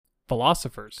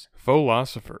Philosophers.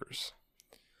 Philosophers.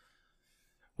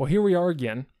 Well, here we are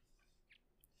again.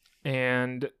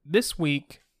 And this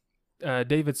week,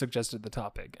 David suggested the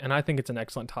topic. And I think it's an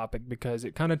excellent topic because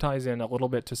it kind of ties in a little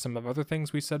bit to some of other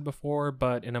things we said before,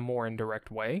 but in a more indirect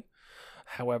way.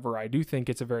 However, I do think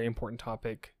it's a very important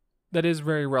topic that is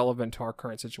very relevant to our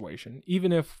current situation,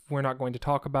 even if we're not going to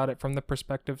talk about it from the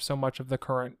perspective so much of the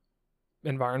current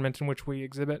environment in which we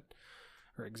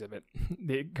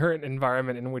the current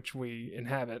environment in which we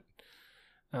inhabit.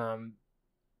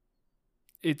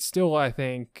 It's still, I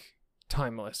think,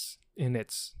 timeless in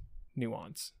its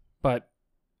nuance, but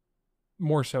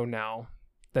more so now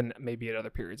than maybe at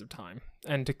other periods of time.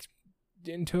 And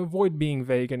to avoid being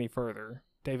vague any further,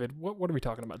 David, what are we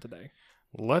talking about today?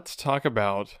 Let's talk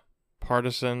about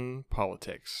partisan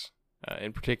politics.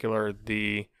 In particular,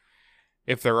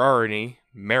 if there are any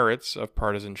merits of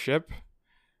partisanship,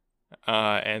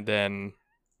 and then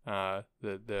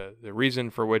the reason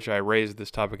for which I raised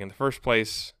this topic in the first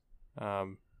place,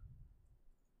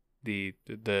 the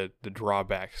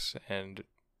drawbacks and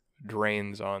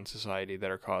drains on society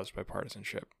that are caused by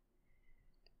partisanship.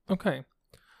 Okay.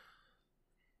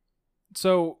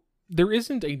 So there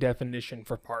isn't a definition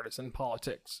for partisan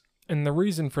politics. And the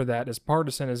reason for that is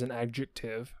partisan is an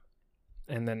adjective,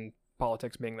 and then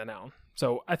politics being the noun.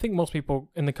 So I think most people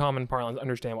in the common parlance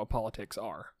understand what politics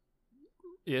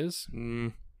is.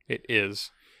 It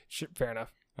is. Fair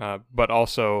enough. But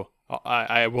also,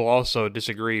 I will also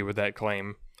disagree with that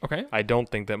claim. Okay. I don't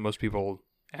think that most people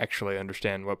actually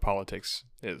understand what politics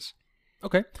is.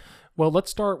 Okay. Well, let's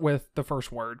start with the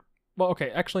first word. Well, okay,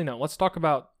 actually, no. Let's talk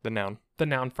about The noun. the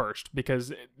noun first,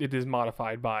 because it is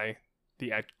modified by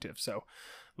the adjective. So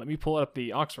let me pull up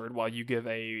the Oxford while you give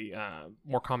a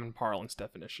more common parlance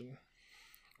definition.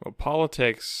 Well,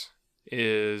 politics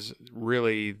is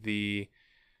really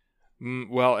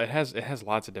it has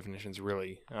lots of definitions,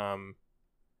 really.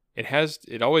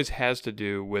 It always has to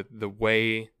do with the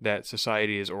way that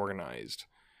society is organized.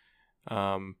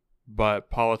 But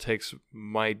politics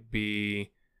might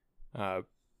be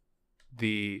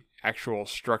the actual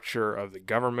structure of the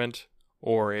government,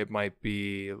 or it might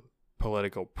be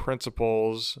political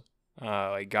principles,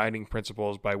 like guiding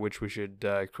principles by which we should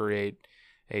create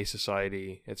a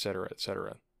society, etc.,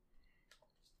 etc.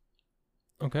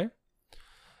 Okay.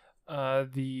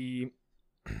 The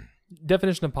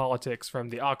definition of politics from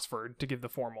the Oxford, to give the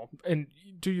formal, and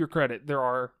to your credit, there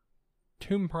are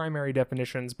 2 primary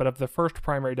definitions, but of the first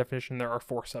primary definition, there are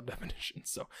 4 sub-definitions,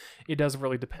 so it does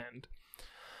really depend.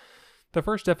 The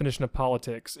first definition of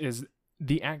politics is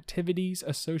the activities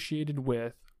associated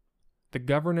with the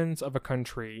governance of a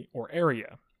country or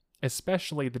area,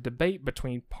 especially the debate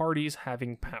between parties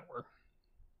having power.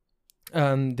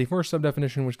 The first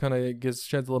sub-definition, which kind of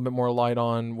sheds a little bit more light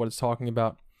on what it's talking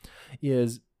about,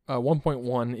 is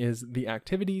 1.1 is the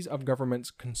activities of governments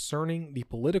concerning the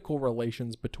political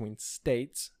relations between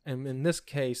states, and in this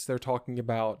case, they're talking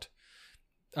about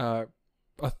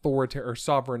authoritarian or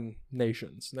sovereign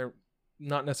nations. They're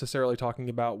not necessarily talking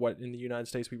about what in the United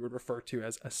States we would refer to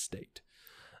as a state.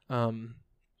 The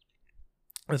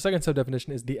second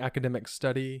sub-definition is the academic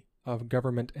study of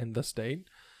government and the state.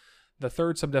 The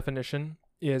third sub-definition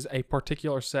is a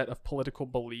particular set of political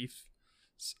beliefs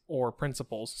or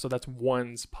principles. So that's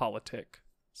one's politic,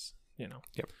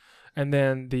 Yep. And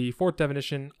then the fourth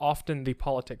definition, often the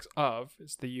politics of,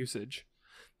 is the usage.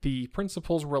 The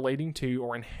principles relating to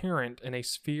or inherent in a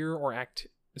sphere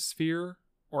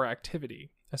or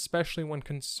activity, especially when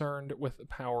concerned with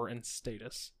power and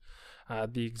status.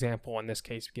 The example in this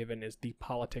case given is the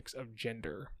politics of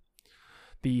gender.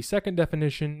 The second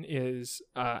definition is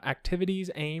activities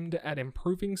aimed at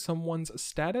improving someone's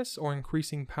status or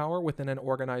increasing power within an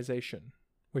organization,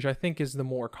 which I think is the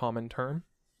more common term.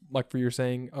 Like for you're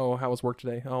saying, oh, how was work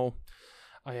today? Oh,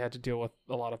 I had to deal with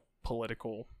a lot of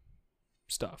political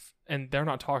stuff. And they're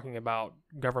not talking about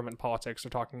government politics. They're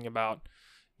talking about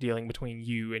dealing between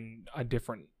you and a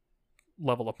different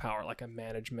level of power, like a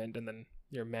management, and then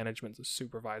your management's a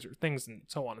supervisor, things and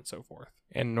so on and so forth.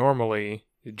 And normally,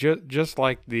 just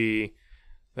like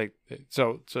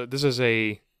so this is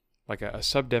a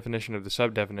sub-definition of the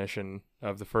sub-definition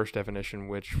of the first definition,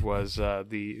 which was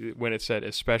when it said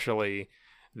especially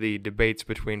the debates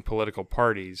between political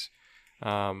parties,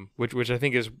 which I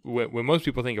think is when most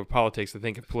people think of politics, they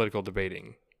think of political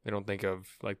debating. They don't think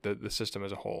of like the system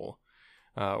as a whole,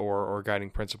 or guiding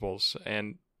principles.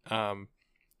 And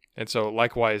so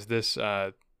likewise, this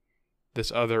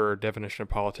other definition of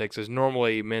politics is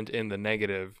normally meant in the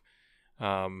negative,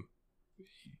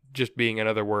 just being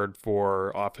another word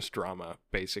for office drama,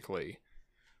 basically,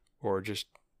 or just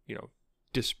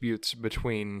disputes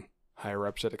between higher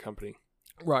ups at a company.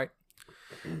 Right.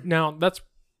 Now, that's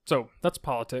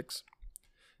politics.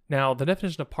 Now, the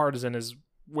definition of partisan is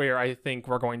where I think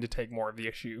we're going to take more of the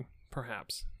issue,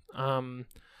 perhaps. The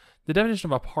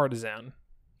definition of a partisan,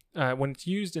 when it's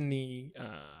used in the,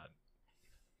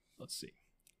 let's see,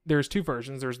 there's two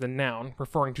versions. There's the noun,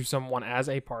 referring to someone as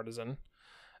a partisan,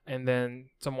 and then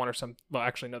someone or some, well,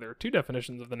 actually, no, there are two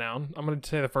definitions of the noun. I'm going to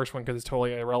say the first one because it's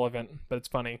totally irrelevant, but it's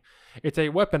funny. It's a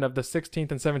weapon of the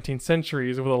 16th and 17th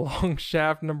centuries with a long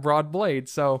shaft and a broad blade.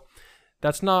 So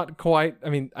that's not quite, I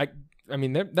mean,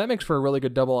 that makes for a really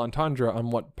good double entendre on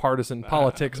what partisan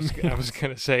politics means. I was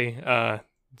going to say,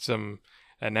 some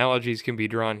analogies can be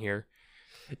drawn here.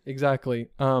 Exactly.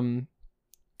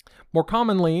 More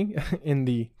commonly in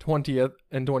the 20th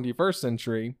and 21st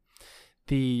century,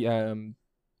 I'm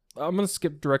going to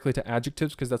skip directly to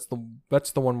adjectives because that's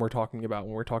the one we're talking about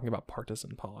when we're talking about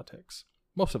partisan politics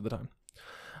most of the time.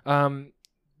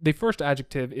 The first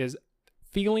adjective is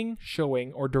feeling,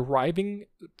 showing, or deriving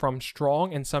from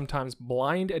strong and sometimes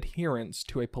blind adherence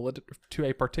to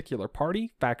a particular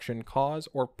party, faction, cause,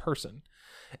 or person,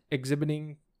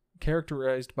 exhibiting,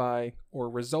 characterized by, or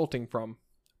resulting from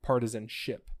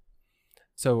partisanship.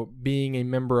 So being a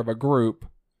member of a group,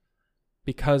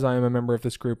 because I am a member of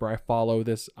this group or I follow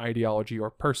this ideology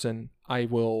or person, I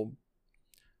will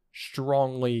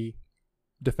strongly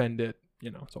defend it,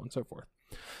 so on and so forth.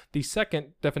 The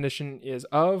second definition is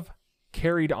of,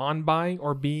 carried on by,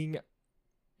 or being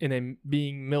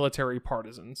military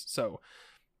partisans. So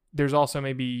there's also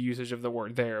maybe usage of the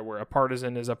word there where a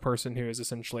partisan is a person who is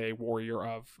essentially a warrior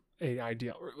of an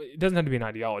ideal. It doesn't have to be an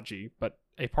ideology, but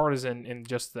a partisan in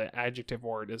just the adjective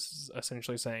word is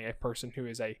essentially saying a person who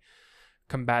is a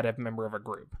combative member of a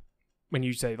group. When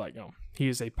you say he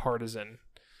is a partisan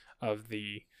of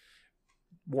the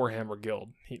Warhammer Guild,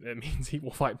 that means he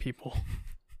will fight people.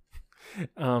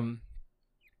 And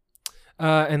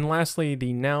lastly,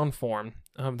 the noun form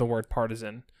of the word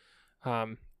partisan,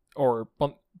 or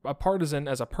a partisan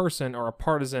as a person or a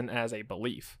partisan as a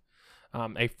belief.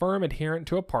 A firm adherent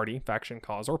to a party, faction,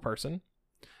 cause, or person.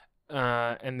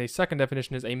 And the second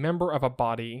definition is a member of a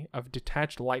body of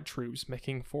detached light troops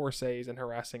making forces and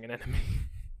harassing an enemy.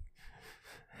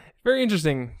 Very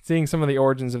interesting seeing some of the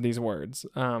origins of these words.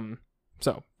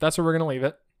 So that's where we're going to leave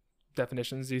it.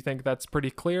 Definitions. Do you think that's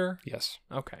pretty clear? Yes.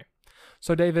 Okay.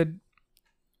 So David,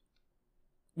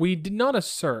 we did not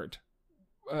assert.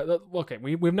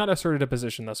 We've not asserted a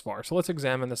position thus far. So let's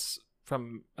examine this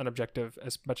from an objective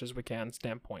as much as we can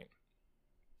standpoint.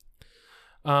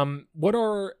 What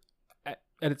are,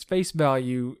 at its face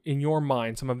value, in your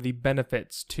mind, some of the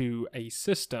benefits to a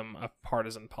system of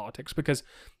partisan politics? Because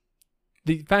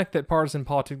the fact that partisan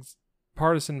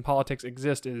politics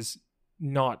exist is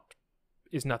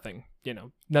nothing.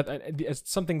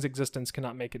 Something's existence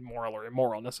cannot make it moral or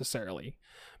immoral necessarily,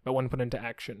 but when put into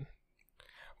action.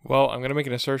 Well, I'm going to make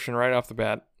an assertion right off the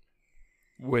bat,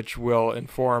 which will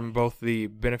inform both the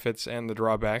benefits and the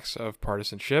drawbacks of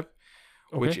partisanship,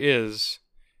 which is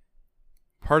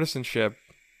partisanship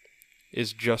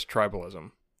is just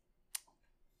tribalism.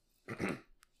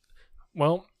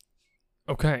 Well,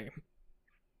 okay.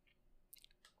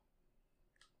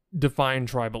 Define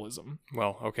tribalism.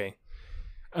 Well, okay.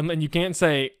 And then you can't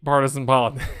say partisan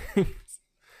politics,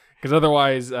 because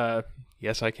otherwise...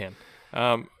 Yes, I can.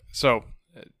 So,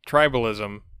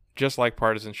 tribalism, just like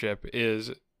partisanship,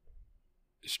 is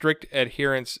strict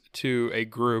adherence to a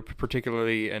group,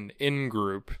 particularly an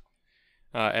in-group,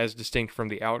 as distinct from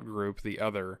the out-group, the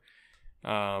other,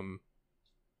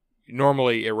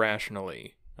 normally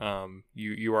irrationally.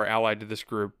 You are allied to this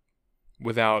group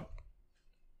without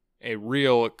a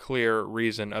real clear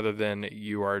reason other than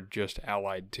you are just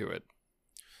allied to it.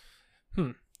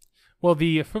 Well,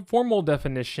 the formal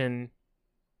definition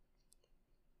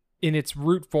in its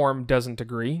root form doesn't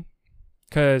agree,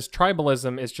 because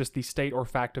tribalism is just the state or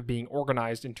fact of being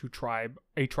organized into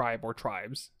a tribe or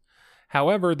tribes.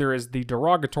 However, there is the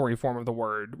derogatory form of the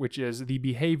word, which is the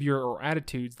behavior or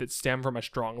attitudes that stem from a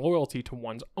strong loyalty to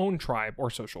one's own tribe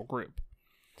or social group.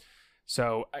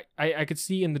 So I could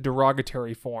see in the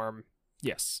derogatory form,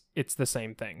 yes, it's the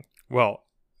same thing. Well,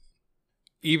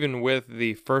 even with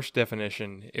the first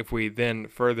definition, if we then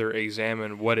further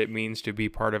examine what it means to be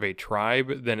part of a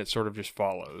tribe, then it sort of just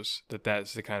follows that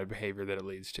that's the kind of behavior that it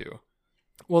leads to.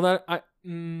 Well, I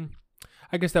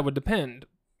guess that would depend.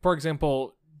 For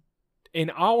example,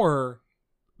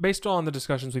 based on the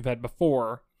discussions we've had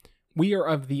before, we are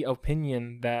of the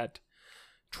opinion that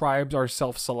tribes are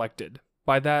self-selected.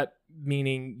 By that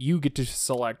meaning you get to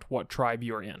select what tribe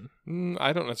you're in.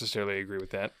 I don't necessarily agree with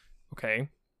that. Okay.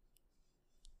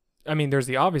 I mean, there's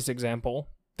the obvious example.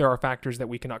 there are factors that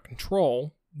we cannot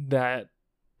control that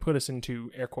put us into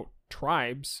air quote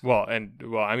tribes. Well,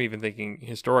 I'm even thinking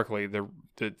historically, the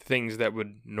things that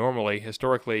would normally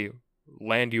historically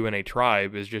land you in a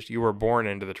tribe is just you were born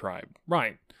into the tribe.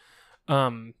 Right.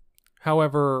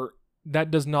 However,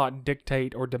 that does not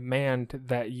dictate or demand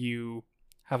that you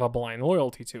have a blind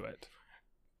loyalty to it.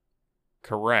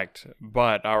 Correct,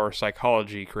 but our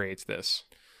psychology creates this.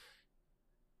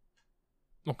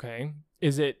 Okay.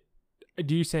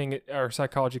 Do you saying our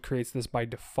psychology creates this by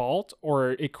default,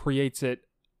 or it creates it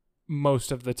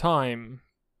most of the time?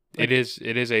 It is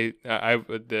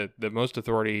the most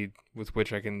authority with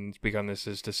which I can speak on this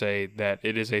is to say that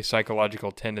it is a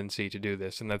psychological tendency to do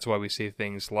this, and that's why we see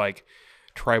things like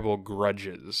tribal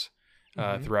grudges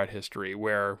throughout history,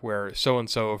 where so and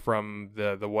so from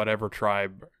the whatever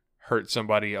tribe hurt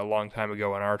somebody a long time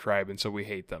ago in our tribe, and so we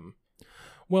hate them.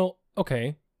 Well,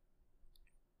 okay.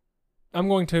 I'm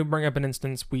going to bring up an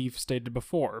instance we've stated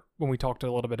before when we talked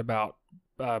a little bit about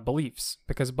beliefs,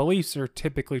 because beliefs are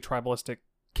typically tribalistic,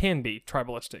 can be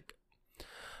tribalistic.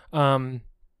 The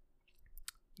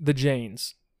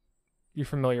Jains. You're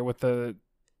familiar with the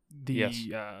Yes.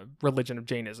 Religion of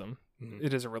Jainism. Mm-hmm.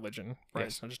 It is a religion, right?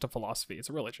 Yes. It's not just a philosophy, it's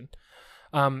a religion.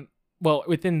 Well,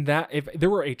 within that, if there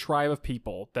were a tribe of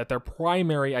people that their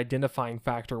primary identifying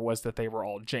factor was that they were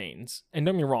all Jains, and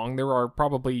don't get me wrong, there are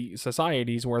probably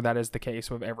societies where that is the case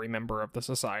with every member of the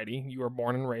society. You were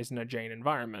born and raised in a Jain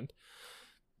environment.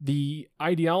 The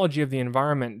ideology of the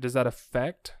environment, does that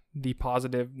affect the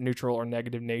positive, neutral, or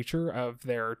negative nature of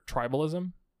their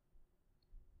tribalism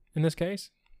in this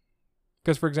case?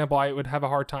 Because, for example, I would have a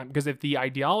hard time, because if the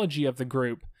ideology of the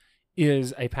group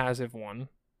is a passive one,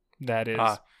 that is...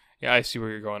 Yeah, I see where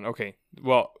you're going. Okay.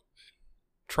 Well,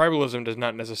 tribalism does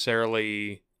not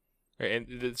necessarily... And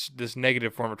this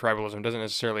negative form of tribalism doesn't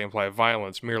necessarily imply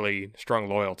violence, merely strong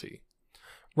loyalty.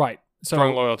 Right. So,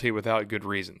 strong loyalty without good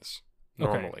reasons,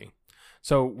 normally. Okay.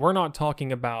 So we're not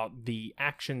talking about the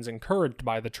actions encouraged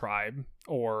by the tribe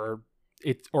or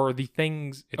the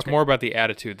things... It's more about the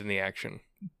attitude than the action.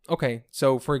 Okay.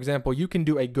 So, for example, you can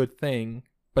do a good thing,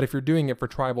 but if you're doing it for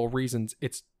tribal reasons,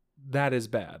 that is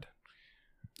bad.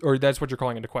 Or that's what you're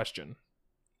calling into question.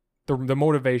 The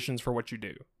motivations for what you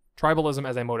do. Tribalism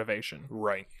as a motivation.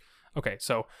 Right. Okay,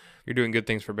 so... You're doing good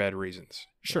things for bad reasons.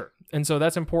 Sure. And so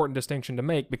that's an important distinction to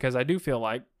make, because I do feel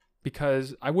like,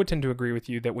 because I would tend to agree with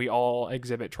you that we all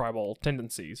exhibit tribal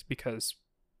tendencies, because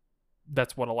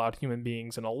that's what allowed human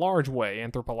beings in a large way,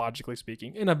 anthropologically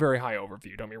speaking, in a very high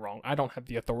overview, don't be wrong. I don't have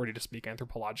the authority to speak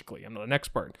anthropologically. I'm not an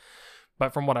expert.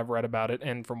 But from what I've read about it,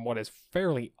 and from what is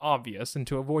fairly obvious, and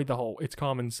to avoid the whole "it's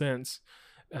common sense"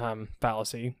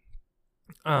 fallacy,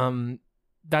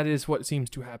 that is what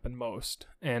seems to happen most.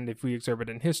 And if we observe it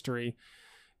in history,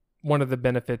 one of the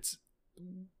benefits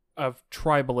of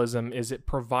tribalism is it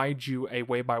provides you a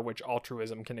way by which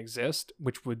altruism can exist,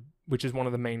 which is one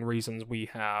of the main reasons we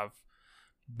have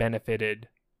benefited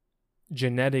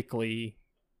genetically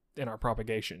in our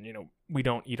propagation. You know, we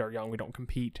don't eat our young, we don't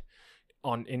compete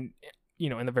in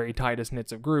the very tightest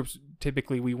knits of groups.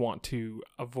 Typically we want to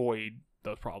avoid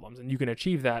those problems, and you can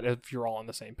achieve that if you're all on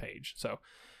the same page. So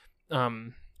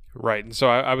right. And so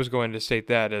I was going to state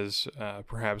that as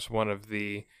perhaps one of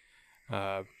the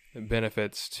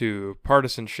benefits to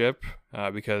partisanship,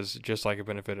 because just like a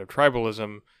benefit of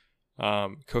tribalism,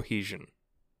 cohesion,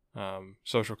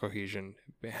 social cohesion,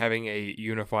 having a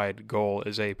unified goal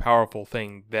is a powerful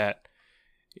thing that,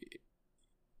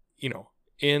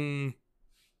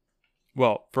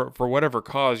 for whatever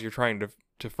cause you're trying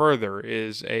to further,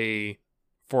 is a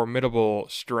formidable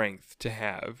strength to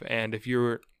have. And if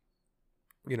you're,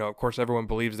 of course, everyone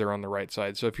believes they're on the right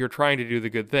side. So if you're trying to do the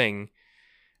good thing,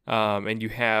 and you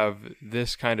have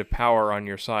this kind of power on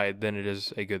your side, then it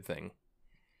is a good thing.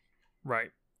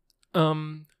 Right.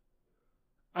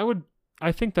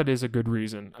 I think that is a good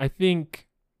reason. I think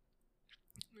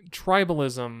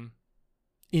tribalism,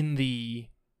 in the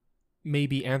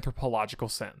maybe anthropological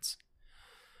sense,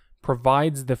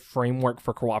 provides the framework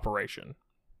for cooperation.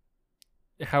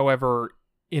 However,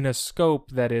 in a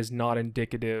scope that is not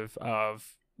indicative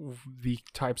of the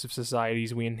types of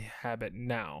societies we inhabit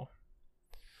now.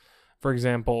 For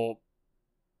example,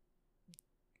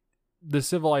 the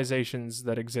civilizations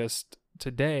that exist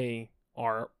today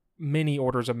are many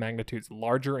orders of magnitudes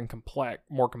larger and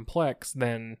more complex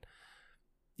than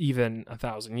even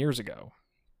 1,000 years ago.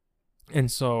 And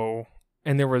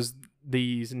there was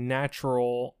these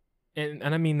natural, and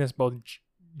I mean this both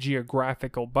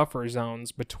geographical buffer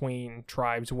zones between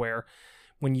tribes where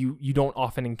when you don't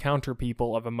often encounter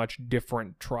people of a much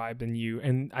different tribe than you.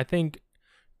 And I think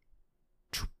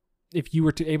if you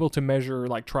were to able to measure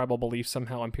like tribal beliefs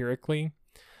somehow empirically,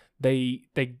 they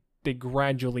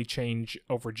gradually change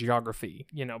over geography.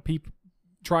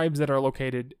 Tribes that are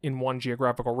located in one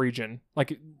geographical region,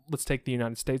 like let's take the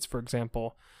United States for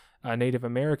example, Native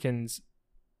Americans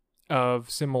of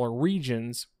similar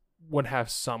regions would have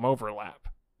some overlap.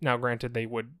 Now, granted,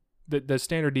 the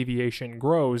standard deviation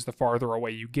grows the farther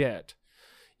away you get,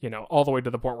 all the way to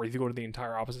the point where if you go to the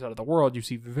entire opposite side of the world, you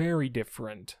see very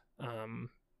different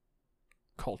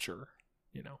culture,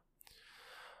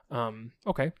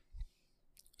 Okay.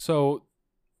 So,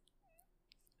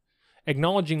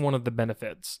 acknowledging one of the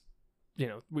benefits,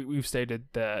 we've stated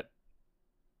that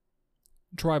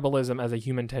tribalism as a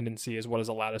human tendency is what has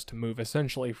allowed us to move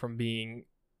essentially from being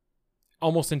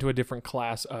almost into a different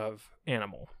class of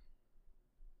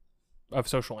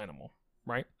social animal,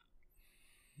 right?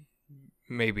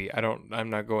 Maybe. I'm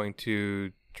not going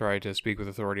to try to speak with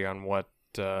authority on what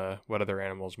other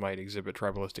animals might exhibit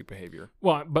tribalistic behavior.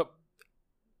 Well, but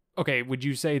okay, would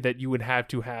you say that you would have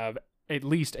to have at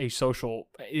least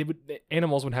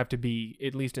animals would have to be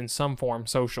at least in some form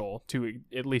social to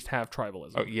at least have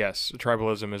tribalism? Oh, yes.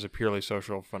 Tribalism is a purely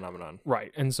social phenomenon.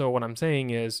 Right. And so what I'm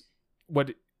saying is,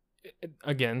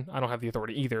 again, I don't have the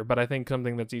authority either, but I think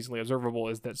something that's easily observable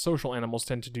is that social animals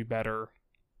tend to do better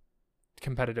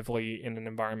competitively in an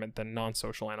environment than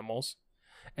non-social animals.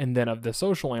 And then of the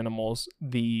social animals,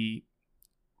 the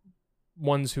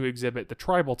ones who exhibit the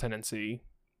tribal tendency,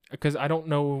 because I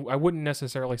wouldn't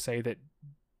necessarily say that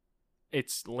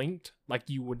it's linked. Like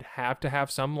you would have to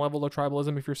have some level of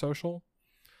tribalism if you're social.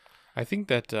 I think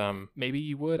that maybe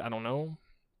you would. I don't know.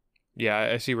 Yeah,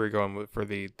 I see where you're going for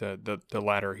the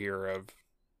latter here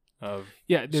of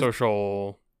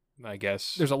social. I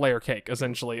guess there's a layer cake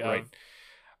essentially. Right.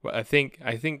 Well, I think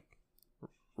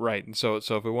right. And so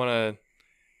if we want to,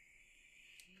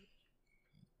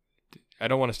 I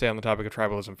don't want to stay on the topic of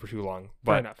tribalism for too long.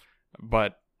 But, fair enough.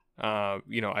 But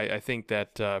I think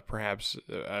that perhaps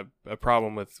a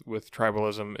problem with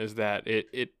tribalism is that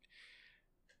it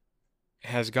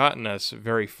has gotten us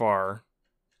very far.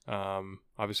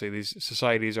 Obviously, these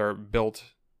societies are built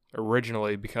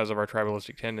originally because of our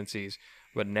tribalistic tendencies,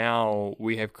 but now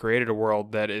we have created a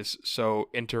world that is so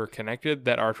interconnected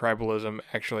that our tribalism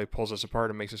actually pulls us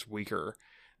apart and makes us weaker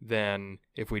than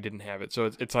if we didn't have it. So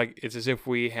it's as if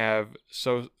we have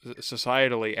so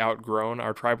societally outgrown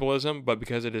our tribalism, but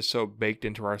because it is so baked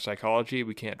into our psychology,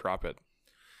 we can't drop it.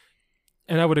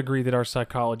 And I would agree that our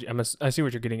psychology, I see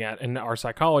what you're getting at, and our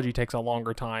psychology takes a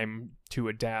longer time to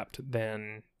adapt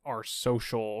than our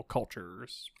social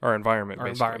cultures. Our environment, Our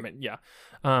basically. environment, yeah.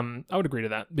 I would agree to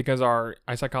that because our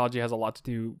psychology has a lot to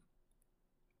do.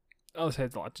 I'll say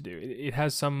it's a lot to do. It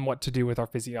has somewhat to do with our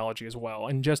physiology as well.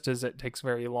 And just as it takes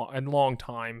a long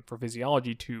time for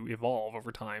physiology to evolve over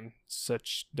time,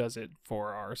 such does it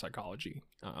for our psychology.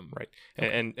 Right.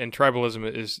 Okay. And tribalism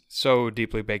is so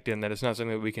deeply baked in that it's not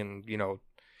something that we can,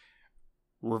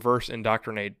 reverse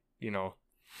indoctrinate,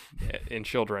 in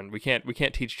children. We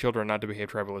can't teach children not to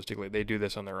behave tribalistically. They do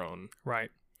this on their own. Right.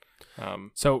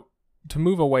 So to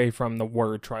move away from the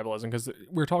word tribalism, because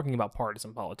we're talking about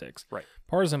partisan politics. Right.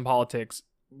 Partisan politics,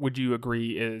 would you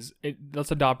agree, let's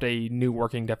adopt a new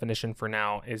working definition for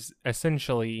now, is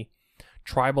essentially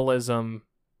tribalism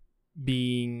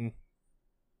being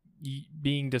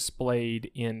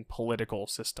displayed in political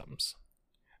systems.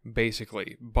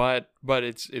 Basically. But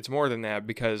it's more than that,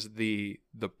 because the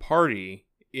party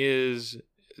is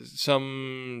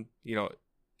some,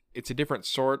 it's a different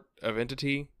sort of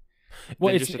entity.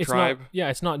 Well, it's just a tribe.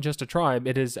 It's not just a tribe.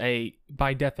 It is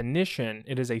by definition,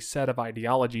 it is a set of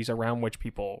ideologies around which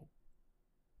people.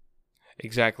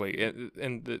 Exactly,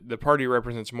 and the party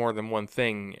represents more than one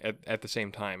thing at the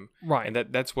same time. Right,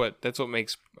 and that's what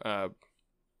makes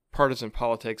partisan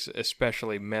politics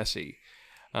especially messy.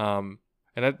 And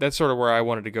that's sort of where I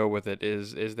wanted to go with it.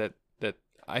 Is that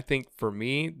I think for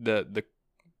me the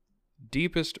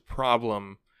deepest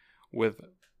problem with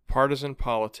partisan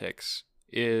politics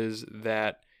is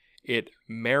that it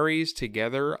marries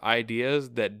together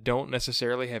ideas that don't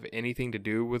necessarily have anything to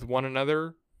do with one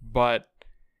another, but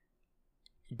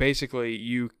basically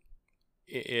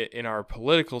in our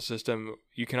political system,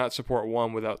 you cannot support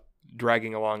one without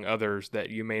dragging along others that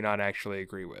you may not actually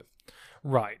agree with.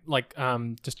 Right. Like,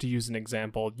 just to use an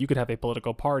example, you could have a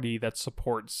political party that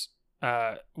supports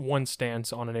one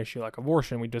stance on an issue like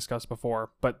abortion we discussed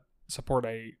before, but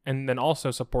and then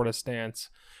also support a stance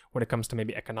when it comes to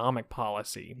maybe economic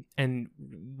policy. And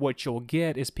what you'll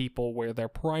get is people where their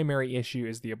primary issue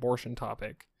is the abortion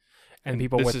topic, And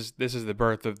people this with is the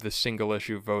birth of the single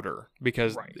issue voter,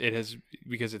 because Right.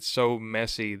 because it's so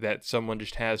messy that someone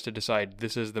just has to decide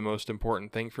this is the most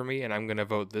important thing for me and I'm going to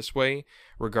vote this way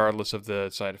regardless of the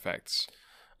side effects.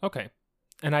 Okay.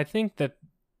 And I think that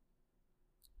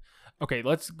okay,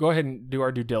 let's go ahead and do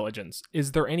our due diligence.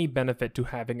 Is there any benefit to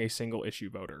having a single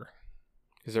issue voter?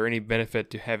 Is there any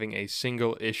benefit to having a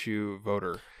single issue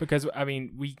voter? Because I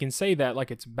mean, we can say that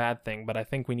like it's a bad thing, but I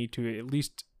think we need to at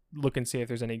least look and see if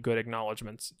there's any good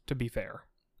acknowledgments, to be fair.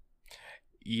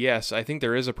 Yes, I think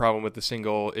there is a problem with the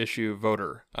single issue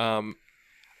voter.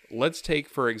 Let's take,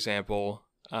 for example,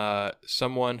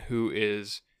 someone who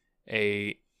is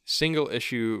a single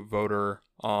issue voter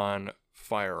on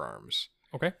firearms.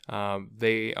 Okay.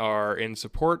 They are in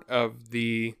support of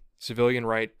the civilian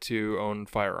right to own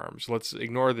firearms. Let's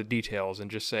ignore the details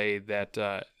and just say that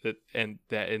that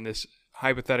in this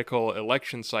hypothetical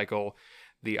election cycle,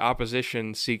 the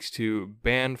opposition seeks to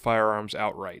ban firearms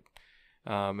outright,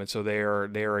 and so they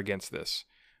are against this.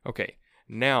 Okay,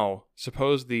 now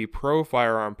suppose the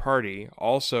pro-firearm party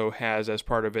also has as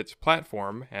part of its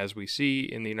platform, as we see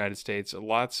in the United States,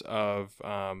 lots of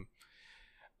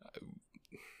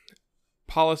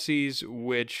policies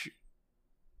which,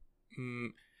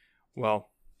 well,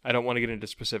 I don't want to get into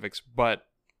specifics, but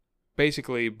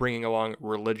basically bringing along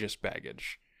religious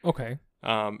baggage. Okay.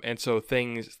 And so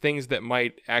things that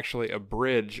might actually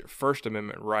abridge First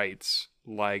Amendment rights,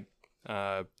 like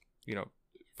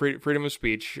freedom of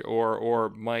speech, or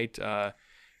might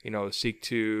seek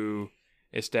to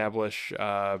establish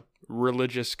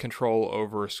religious control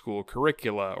over school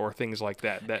curricula or things like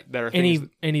that. That are things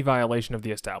any violation of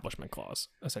the Establishment Clause,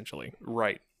 essentially.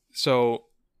 right. So,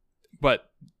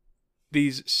 but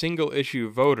these single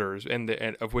issue voters, and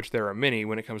of which there are many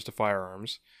when it comes to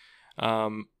firearms,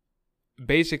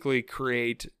 basically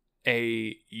create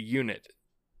a unit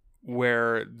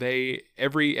where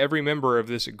every member of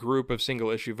this group of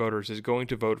single issue voters is going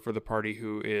to vote for the party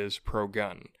who is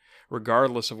pro-gun,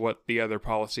 regardless of what the other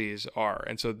policies are.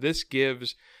 And so this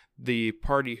gives the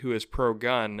party who is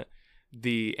pro-gun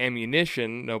the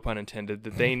ammunition, no pun intended,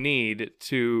 that they need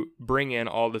to bring in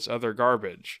all this other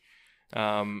garbage.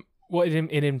 Well, it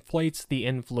inflates the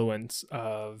influence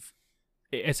of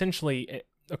essentially.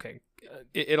 Okay.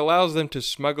 It allows them to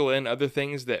smuggle in other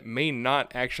things that may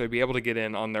not actually be able to get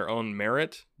in on their own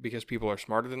merit because people are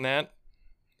smarter than that.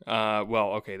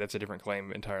 Well, okay, that's a different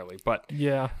claim entirely. But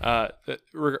yeah,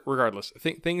 regardless,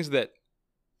 things that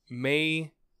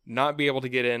may not be able to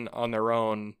get in on their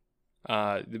own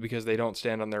because they don't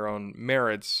stand on their own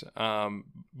merits,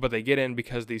 but they get in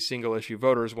because these single issue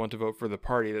voters want to vote for the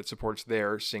party that supports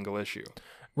their single issue.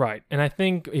 Right. And I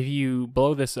think if you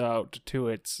blow this out to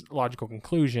its logical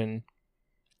conclusion,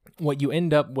 what you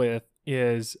end up with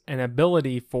is an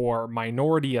ability for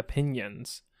minority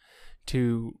opinions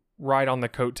to ride on the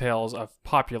coattails of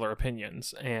popular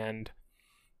opinions. And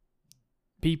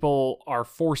people are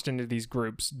forced into these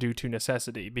groups due to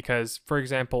necessity. Because, for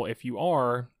example, if you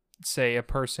are, say, a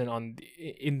person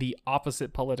in the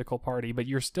opposite political party, but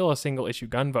you're still a single issue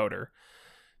gun voter,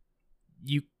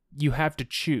 you have to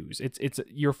choose.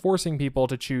 You're forcing people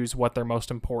to choose what their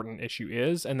most important issue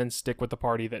is, and then stick with the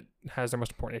party that has their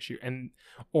most important issue,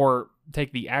 or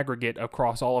take the aggregate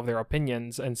across all of their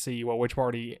opinions and see, well, which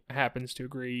party happens to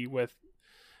agree with,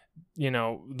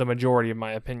 the majority of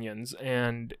my opinions,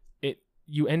 and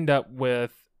you end up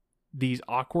with these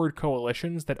awkward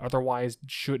coalitions that otherwise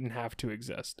shouldn't have to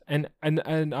exist. And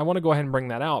I want to go ahead and bring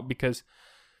that out because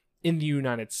in the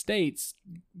United States,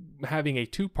 having a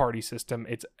two-party system,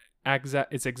 it's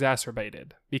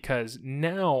exacerbated because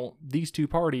now these two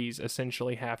parties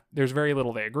essentially there's very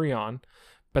little they agree on,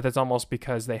 but that's almost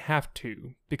because they have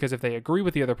to. Because if they agree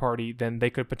with the other party, then they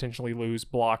could potentially lose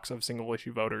blocks of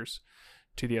single-issue voters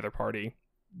to the other party,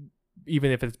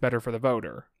 even if it's better for the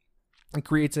voter. It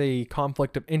creates a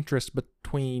conflict of interest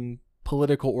between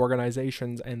political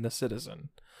organizations and the citizen.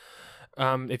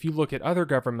 If you look at other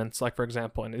governments, like for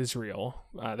example in Israel,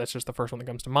 that's just the first one that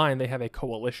comes to mind, they have a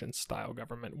coalition-style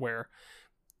government where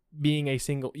being a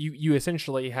single, you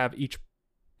essentially have each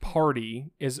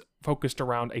party is focused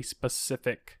around a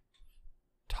specific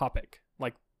topic.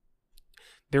 Like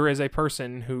there is a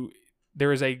person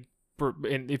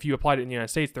and if you applied it in the United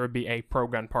States, there would be a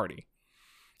pro-gun party.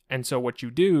 And so what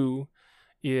you do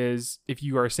is if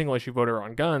you are a single-issue voter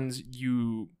on guns,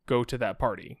 you go to that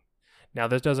party. Now,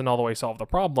 this doesn't all the way solve the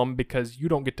problem because you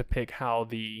don't get to pick how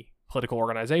the political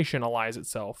organization allies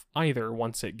itself either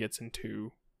once it gets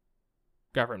into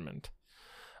government.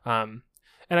 And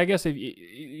I guess if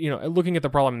looking at the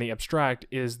problem in the abstract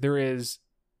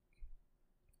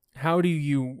how do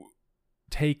you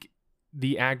take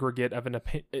the aggregate of an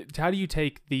opinion? How do you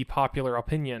take the popular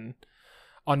opinion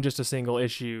on just a single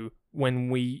issue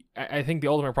when I think the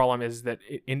ultimate problem is that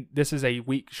this is a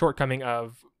weak shortcoming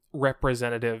of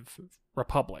representative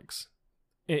republics.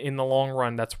 In the long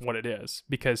run, that's what it is.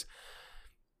 Because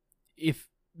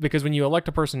when you elect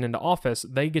a person into office,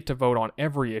 they get to vote on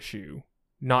every issue,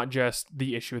 not just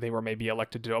the issue they were maybe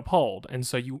elected to uphold. And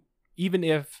so even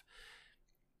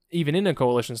in a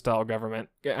coalition-style government,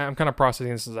 I'm kind of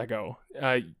processing this as I go,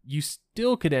 you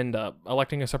still could end up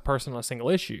electing a person on a single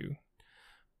issue,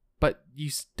 but you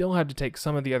still have to take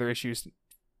some of the other issues,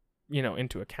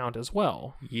 into account as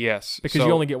well. Yes. Because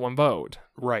you only get one vote.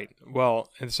 Right. Well,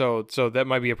 and so that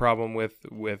might be a problem with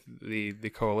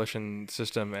the coalition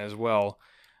system as well.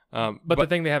 But the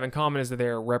thing they have in common is that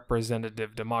they're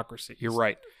representative democracies. You're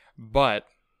right. But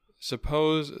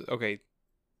suppose, okay,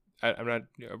 I'm not.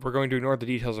 We're going to ignore the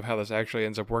details of how this actually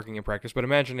ends up working in practice. But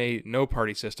imagine a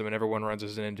no-party system and everyone runs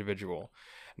as an individual.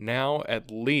 Now,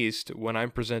 at least when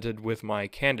I'm presented with my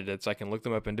candidates, I can look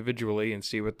them up individually and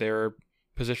see what their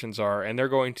positions are, and they're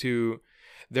going to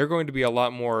be a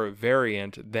lot more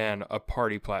variant than a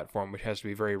party platform, which has to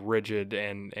be very rigid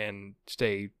and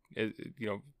stay,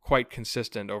 quite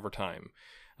consistent over time.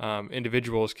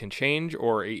 Individuals can change,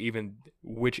 or even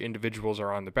which individuals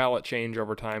are on the ballot change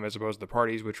over time, as opposed to the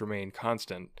parties, which remain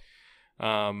constant.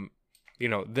 Then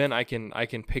I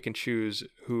can pick and choose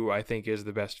who I think is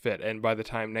the best fit. And by the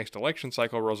time next election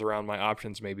cycle rolls around, my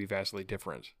options may be vastly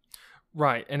different.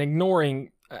 Right. And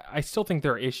I still think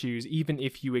there are issues, even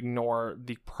if you ignore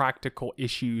the practical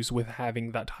issues with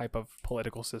having that type of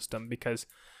political system, because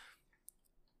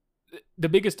the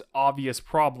biggest obvious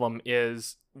problem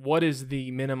is, what is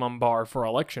the minimum bar for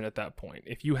election at that point?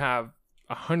 If you have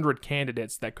 100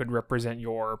 candidates that could represent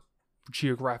your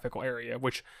geographical area,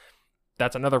 which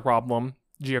that's another problem,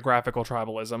 geographical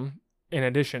tribalism, in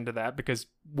addition to that, because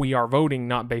we are voting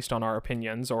not based on our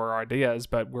opinions or our ideas,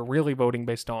 but we're really voting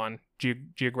based on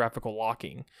geographical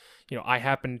locking. I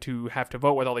happen to have to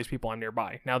vote with all these people I'm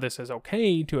nearby. Now, this is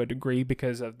okay to a degree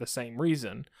because of the same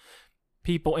reason.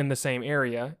 People in the same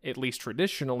area, at least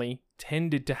traditionally,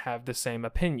 tended to have the same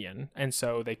opinion, and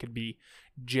so they could be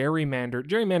gerrymandered.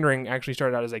 Gerrymandering actually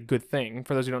started out as a good thing.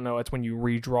 For those who don't know, it's when you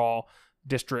redraw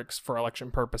districts for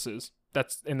election purposes.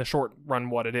 That's in the short run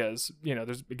what it is.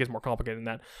 It gets more complicated than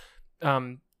that.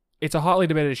 It's a hotly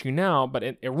debated issue now, but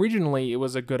originally it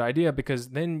was a good idea, because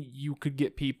then you could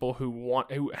get people who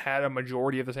had a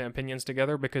majority of the same opinions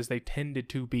together, because they tended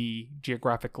to be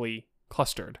geographically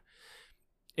clustered.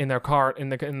 In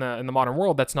the modern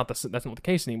world, that's not the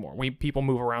case anymore. People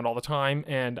move around all the time,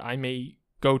 and I may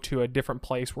go to a different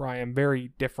place where I am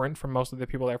very different from most of the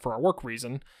people there for a work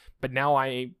reason, but now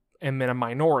I am in a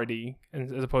minority,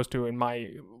 as opposed to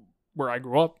where I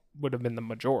grew up would have been the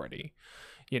majority,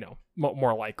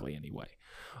 more likely anyway.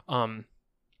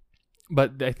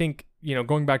 But I think,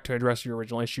 going back to address your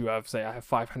original issue of, say, I have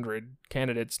 500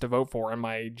 candidates to vote for in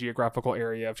my geographical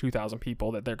area of 2,000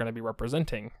 people that they're going to be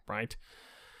representing, right?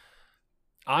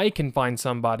 I can find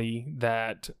somebody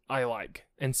that I like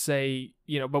and say,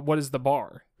 but what is the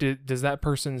bar? Does that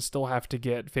person still have to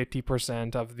get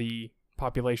 50% of the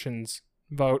population's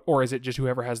vote, or is it just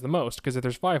whoever has the most? Because if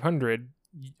there's 500,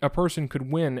 a person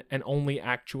could win and only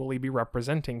actually be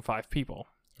representing 5 people.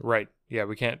 Right. Yeah,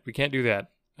 we can't do that.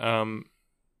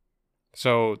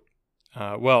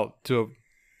 To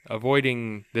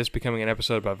avoiding this becoming an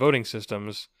episode about voting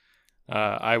systems,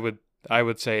 I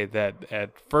would say that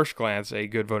at first glance, a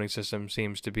good voting system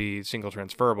seems to be single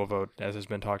transferable vote, as has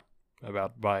been talked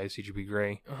about by CGP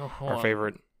Grey, our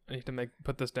favorite. I need to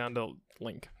put this down to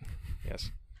link.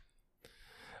 Yes.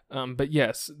 But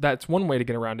yes, that's one way to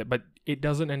get around it, but it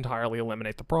doesn't entirely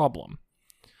eliminate the problem.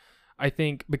 I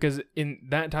think because in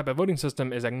that type of voting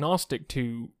system is agnostic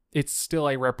to, it's still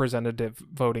a representative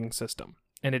voting system.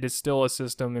 And it is still a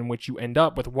system in which you end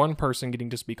up with one person getting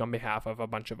to speak on behalf of a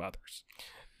bunch of others.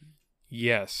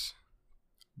 Yes.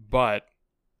 But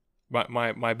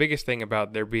my biggest thing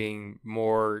about there being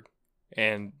more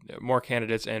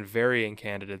candidates and varying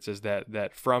candidates is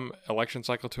that from election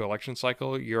cycle to election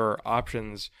cycle, your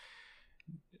options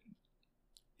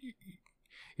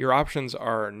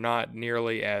are not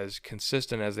nearly as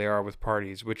consistent as they are with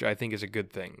parties, which I think is a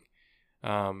good thing.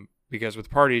 Because with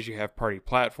parties, you have party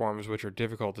platforms, which are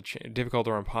difficult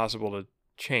or impossible to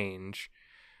change.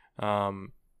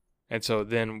 And so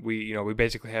then we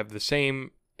basically have the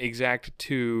same exact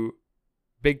 2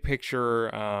 big picture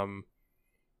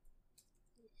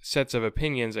sets of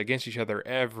opinions against each other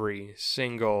every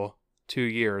single 2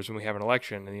 years when we have an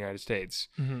election in the United States.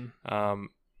 Mm-hmm.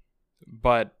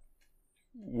 But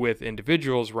with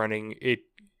individuals running,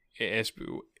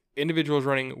 individuals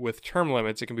running with term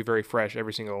limits, it can be very fresh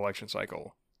every single election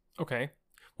cycle. Okay.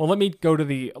 Well, let me go to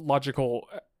the logical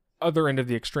other end of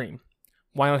the extreme.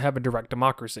 Why not have a direct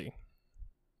democracy?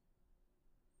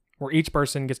 Where each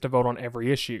person gets to vote on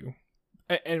every issue.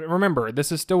 And remember,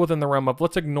 this is still within the realm of,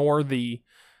 let's ignore the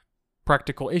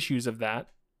practical issues of that.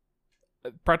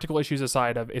 Practical issues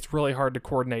aside of, it's really hard to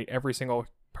coordinate every single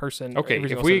person. Okay, every if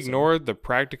single we citizen. ignore the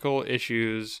practical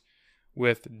issues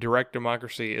with direct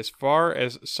democracy, as far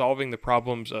as solving the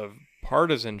problems of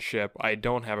partisanship, I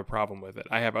don't have a problem with it.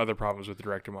 I have other problems with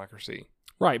direct democracy.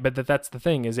 Right, but that's the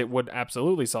thing, is it would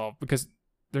absolutely solve, because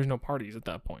there's no parties at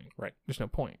that point. Right. There's no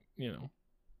point, you know.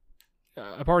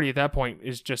 A party at that point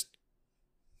is just,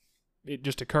 it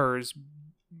just occurs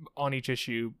on each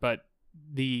issue, but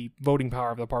the voting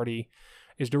power of the party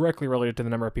is directly related to the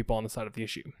number of people on the side of the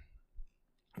issue.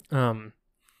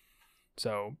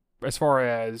 So as far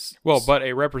as but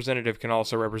a representative can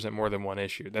also represent more than one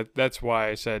issue. That's why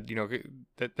I said, you know,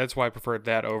 that's why I preferred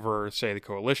that over, say, the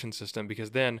coalition system,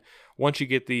 because then once you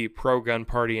get the pro-gun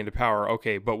party into power,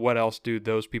 okay, but what else do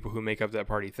those people who make up that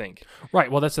party think?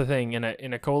 Right. Well, that's the thing. In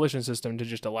a coalition system, to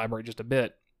just elaborate just a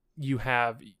bit, you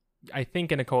have, I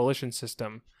think in a coalition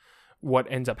system, what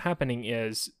ends up happening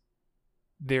is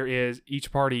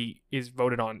each party is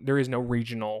voted on. There is no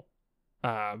regional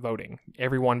voting.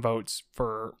 Everyone votes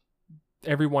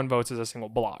as a single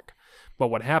block. But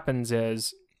what happens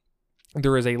is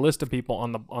there is a list of people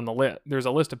on the list. There's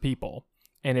a list of people,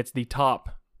 and it's the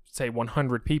top, say,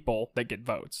 100 people that get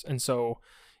votes. And so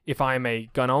if I'm a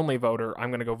gun-only voter,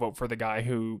 I'm going to go vote for the guy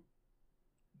who,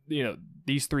 you know,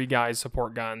 these three guys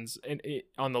support guns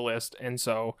on the list, and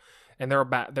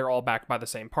they're all backed by the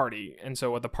same party. And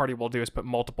so what the party will do is put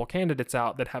multiple candidates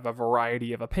out that have a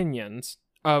variety of opinions,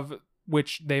 of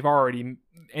which they've already,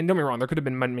 and don't get me wrong, there could have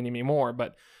been many, many more,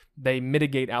 but they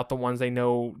mitigate out the ones they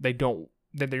know that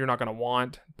you're not going to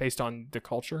want based on the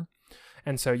culture.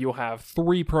 And so you'll have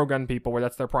 3 pro-gun people where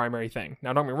that's their primary thing.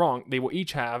 Now, don't get me wrong, they will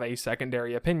each have a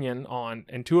secondary opinion on,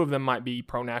 and 2 of them might be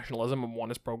pro-nationalism and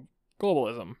 1 is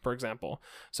pro-globalism, for example.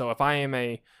 So if I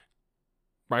am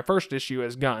my first issue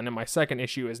is gun and my second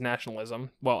issue is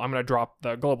nationalism, well, I'm going to drop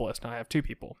the globalist and I have 2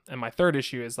 people. And my third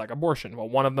issue is like abortion. Well,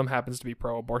 one of them happens to be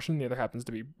pro-abortion, the other happens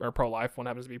to be pro-life, one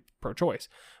happens to be pro-choice.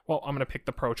 Well, I'm going to pick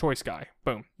the pro-choice guy.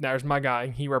 Boom. There's my guy.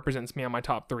 He represents me on my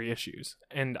top 3 issues,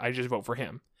 and I just vote for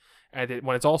him. And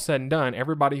when it's all said and done,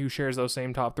 everybody who shares those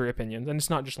same top 3 opinions, and it's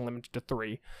not just limited to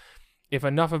 3, if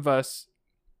enough of us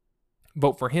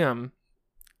vote for him,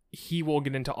 he will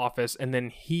get into office, and then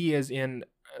he is in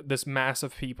this mass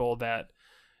of people that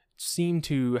seem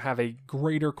to have a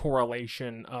greater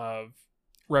correlation of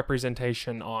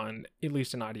representation on at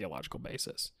least an ideological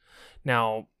basis.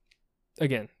 Now,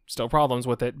 again, still problems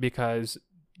with it, because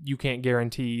you can't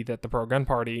guarantee that the pro-gun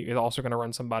party is also going to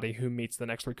run somebody who meets the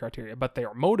next 3 criteria, but they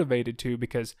are motivated to,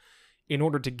 because in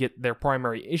order to get their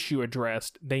primary issue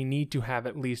addressed, they need to have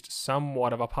at least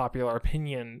somewhat of a popular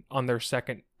opinion on their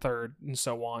second, third, and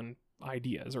so on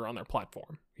ideas or on their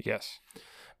platform. Yes.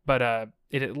 But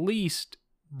it at least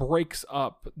breaks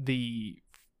up these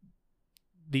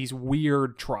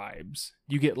weird tribes.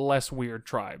 You get less weird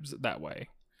tribes that way.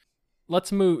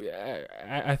 Let's move.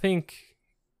 I think,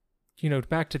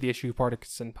 back to the issue of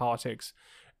partisan politics.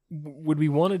 Would we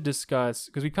want to discuss,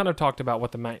 because we kind of talked about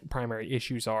what the primary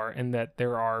issues are, and that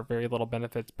there are very little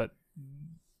benefits, but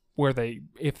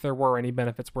if there were any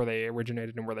benefits, where they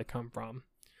originated and where they come from.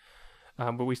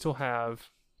 But we still have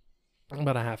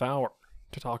about a half hour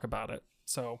to talk about it.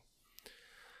 So,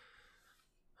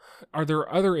 are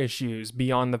there other issues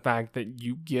beyond the fact that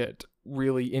you get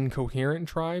really incoherent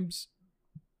tribes,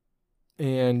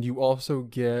 and you also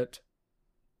get,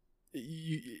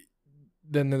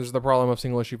 then there's the problem of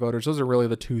single issue voters? Those are really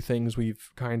the 2 things we've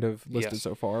kind of listed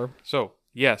so far. So,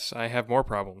 yes, I have more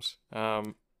problems.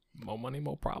 More money,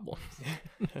 more problems.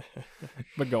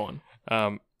 But go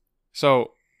on.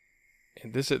 So,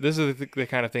 this is the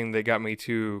kind of thing that got me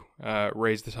to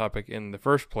raise the topic in the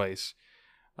first place,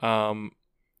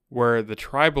 where the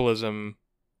tribalism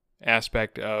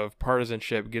aspect of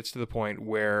partisanship gets to the point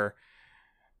where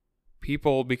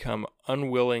people become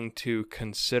unwilling to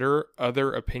consider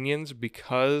other opinions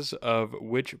because of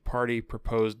which party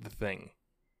proposed the thing.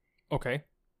 Okay.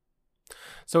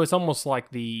 So it's almost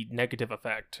like the negative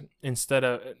effect. Instead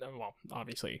of, well,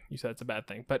 obviously you said it's a bad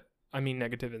thing, but I mean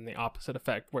negative in the opposite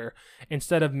effect, where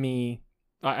instead of me,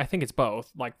 I think it's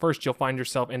both. Like, first you'll find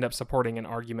yourself end up supporting an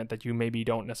argument that you maybe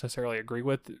don't necessarily agree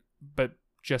with, but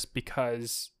just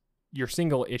because your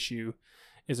single issue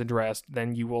is addressed,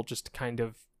 then you will just kind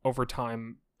of, over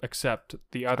time, accept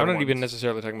the other I'm not ones. even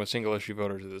necessarily talking about single issue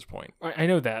voters at this point. I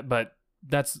know that, but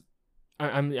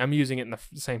I'm using it in the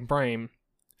same frame,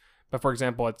 but for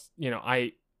example, it's,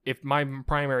 if my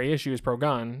primary issue is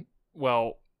pro-gun,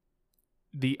 well,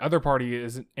 the other party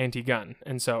is anti-gun,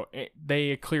 and so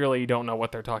they clearly don't know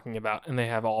what they're talking about, and they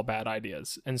have all bad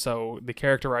ideas. And so the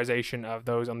characterization of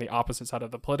those on the opposite side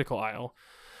of the political aisle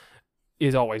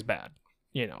is always bad,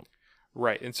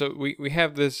 Right. And so we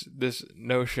have this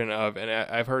notion of, and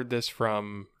I've heard this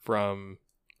from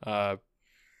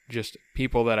just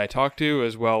people that I talk to,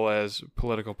 as well as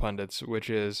political pundits, which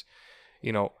is,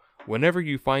 whenever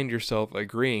you find yourself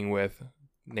agreeing with,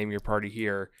 name your party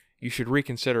here, you should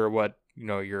reconsider what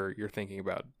you're thinking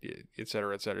about, et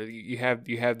cetera, et cetera. You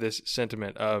have this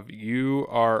sentiment of you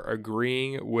are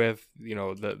agreeing with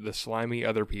the slimy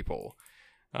other people,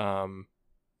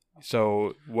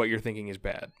 so what you're thinking is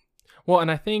bad. Well,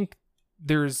 and I think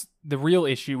there's the real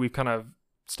issue we've kind of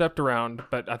stepped around,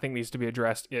 but I think needs to be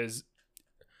addressed is,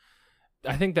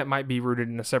 I think that might be rooted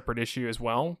in a separate issue as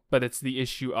well, but it's the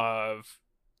issue of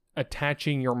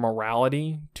attaching your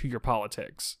morality to your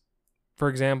politics. For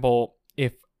example,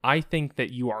 if I think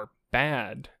that you are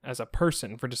bad as a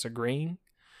person for disagreeing,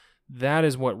 that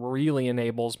is what really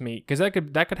enables me, because that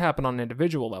could happen on an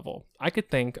individual level. I could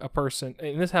think a person,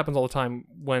 and this happens all the time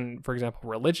when, for example,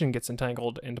 religion gets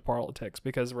entangled into politics,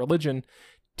 because religion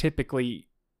typically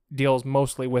deals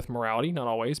mostly with morality, not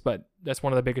always, but that's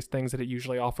one of the biggest things that it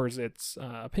usually offers its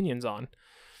opinions on.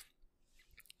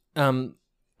 I'm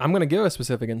going to give a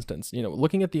specific instance.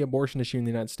 Looking at the abortion issue in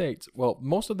the United States, well,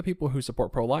 most of the people who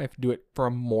support pro-life do it for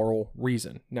a moral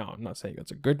reason. Now, I'm not saying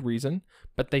that's a good reason,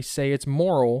 but they say it's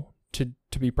moral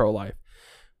to be pro-life.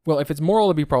 Well, if it's moral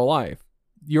to be pro-life,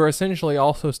 you're essentially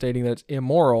also stating that it's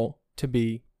immoral to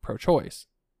be pro-choice.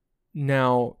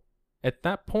 Now, at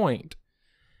that point,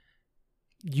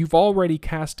 you've already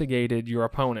castigated your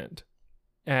opponent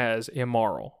as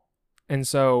immoral. And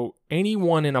so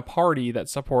anyone in a party that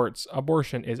supports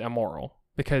abortion is immoral,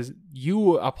 because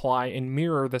you apply and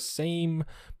mirror the same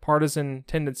partisan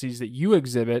tendencies that you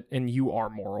exhibit, and you are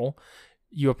moral.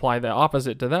 You apply the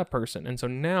opposite to that person. And so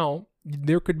now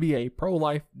there could be a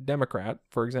pro-life Democrat,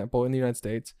 for example, in the United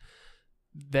States,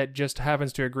 that just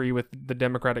happens to agree with the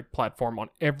Democratic platform on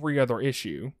every other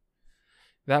issue.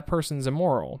 That person's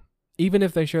immoral. Even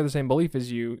if they share the same belief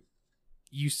as you,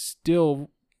 you still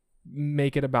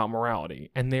make it about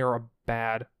morality, and they're a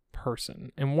bad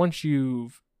person. And once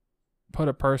you've put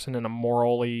a person in a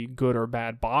morally good or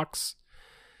bad box,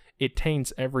 it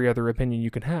taints every other opinion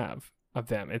you can have of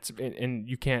them. And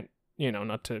you can't,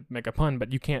 not to make a pun,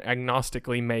 but you can't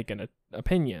agnostically make an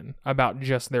opinion about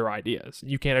just their ideas.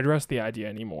 You can't address the idea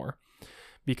anymore.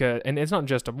 And it's not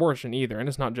just abortion either, and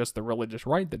it's not just the religious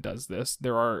right that does this.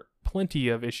 There are plenty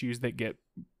of issues that get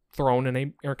thrown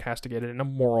in or castigated in a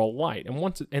moral light. And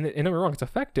don't get me wrong, it's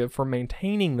effective for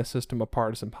maintaining the system of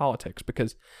partisan politics,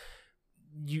 because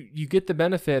you get the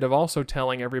benefit of also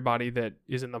telling everybody that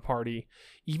is in the party,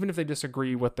 even if they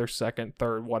disagree with their second,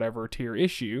 third, whatever tier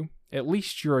issue, at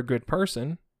least you're a good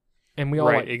person. And we all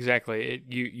exactly.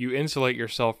 You insulate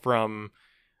yourself from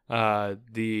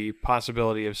the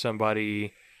possibility of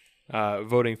somebody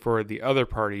voting for the other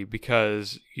party,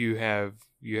 because you have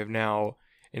now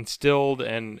instilled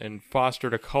and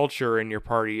fostered a culture in your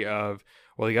party of,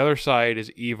 well, the other side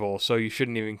is evil, so you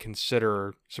shouldn't even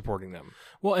consider supporting them.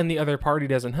 Well, and the other party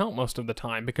doesn't help most of the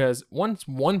time, because once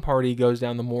one party goes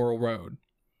down the moral road,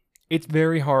 it's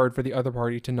very hard for the other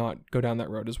party to not go down that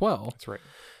road as well. That's right.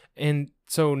 And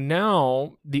so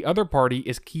now the other party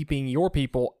is keeping your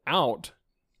people out.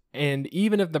 And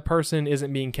even if the person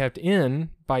isn't being kept in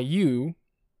by you,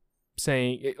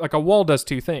 saying, like, a wall does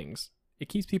two things. It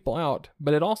keeps people out,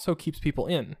 but it also keeps people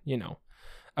in,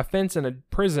 A fence in a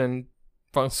prison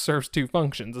serves two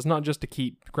functions. It's not just to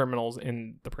keep criminals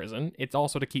in the prison. It's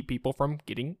also to keep people from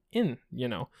getting in,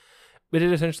 But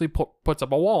it essentially puts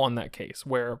up a wall in that case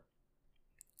where,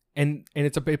 and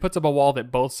it puts up a wall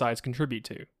that both sides contribute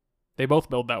to. They both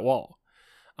build that wall,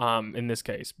 in this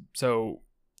case. So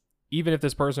even if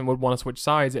this person would want to switch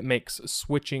sides, it makes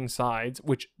switching sides,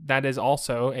 which that is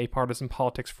also a partisan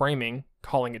politics framing,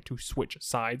 calling it to switch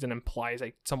sides, and implies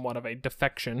somewhat of a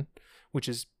defection, which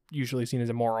is usually seen as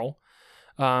immoral.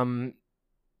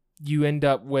 You end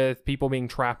up with people being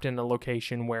trapped in a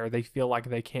location where they feel like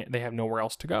they have nowhere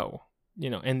else to go,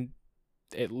 and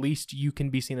at least you can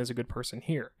be seen as a good person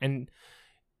here. And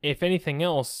if anything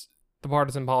else, the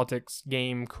partisan politics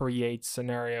game creates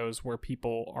scenarios where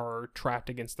people are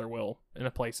trapped against their will in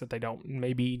a place that they don't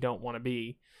want to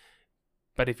be.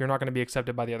 But if you're not going to be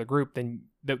accepted by the other group, then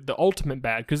the ultimate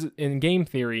bad, because in game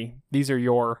theory, these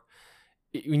are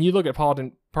when you look at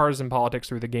partisan politics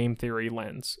through the game theory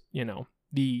lens,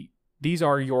 the these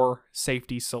are your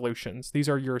safety solutions. These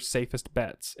are your safest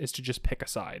bets, is to just pick a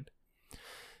side.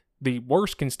 The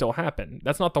worst can still happen.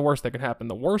 That's not the worst that could happen.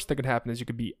 The worst that could happen is you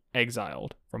could be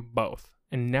exiled from both.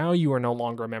 And now you are no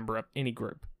longer a member of any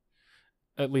group.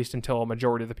 At least until a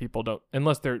majority of the people don't,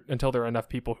 until there are enough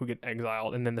people who get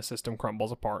exiled, and then the system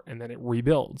crumbles apart and then it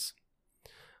rebuilds.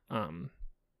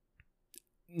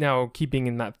 Now, keeping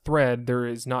in that thread, there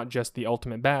is not just the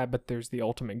ultimate bad, but there's the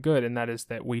ultimate good, and that is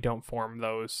that we don't form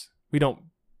those. You don't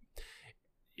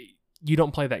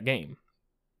play that game.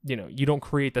 You don't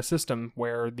create the system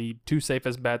where the two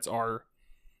safest bets are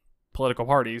political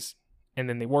parties, and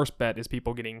then the worst bet is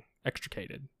people getting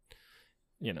extricated.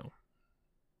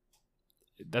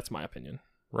 That's my opinion.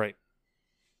 Right.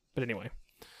 But anyway.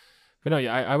 But no,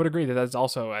 yeah, I would agree that that's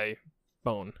also a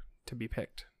bone to be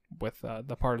picked with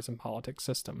the partisan politics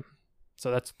system.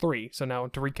 So that's 3. So now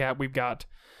to recap, we've got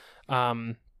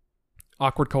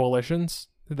awkward coalitions,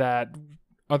 that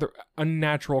other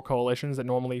unnatural coalitions that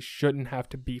normally shouldn't have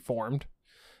to be formed.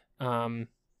 What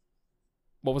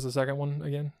was the second one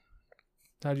again?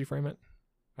 How did you frame it?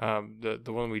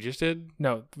 The one we just did?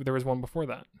 No, there was one before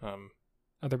that.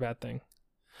 Other bad thing.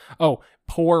 Oh,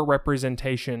 poor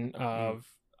representation of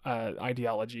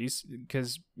ideologies,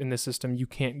 because in this system you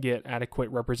can't get adequate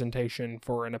representation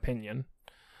for an opinion.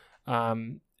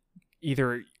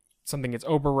 Either something gets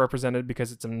overrepresented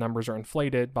because its numbers are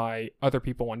inflated by other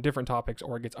people on different topics,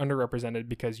 or it gets underrepresented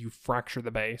because you fracture the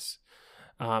base.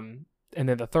 And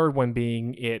then the third one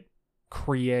being it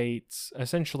creates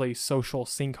essentially social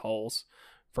sinkholes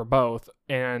for both,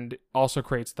 and also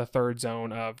creates the third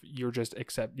zone of you're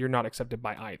not accepted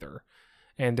by either.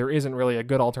 And there isn't really a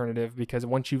good alternative, because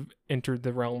once you've entered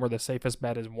the realm where the safest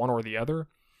bet is one or the other,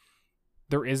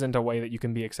 there isn't a way that you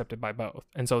can be accepted by both.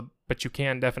 And so, but you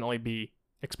can definitely be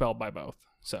expelled by both.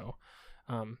 So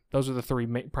those are the 3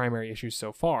 primary issues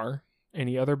so far.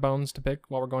 Any other bones to pick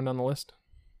while we're going down the list?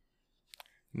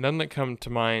 None that come to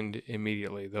mind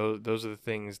immediately. Those are the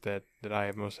things that I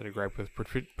have most had a gripe with,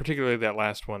 particularly that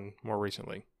last one more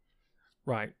recently.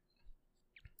 Right.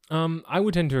 I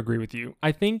would tend to agree with you.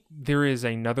 I think there is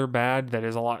another bad that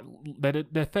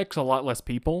it affects a lot less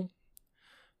people,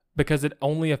 because it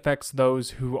only affects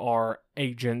those who are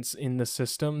agents in the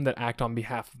system that act on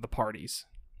behalf of the parties.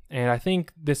 And I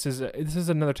think this is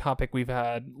another topic we've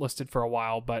had listed for a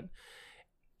while, but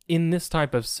in this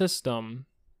type of system,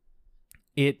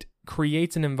 it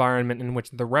creates an environment in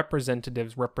which the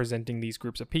representatives representing these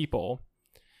groups of people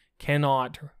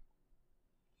cannot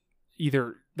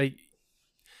you're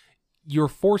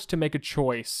forced to make a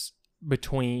choice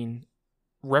between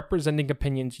representing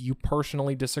opinions you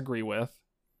personally disagree with,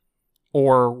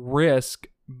 or risk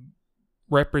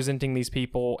representing these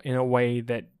people in a way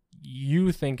that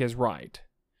you think is right.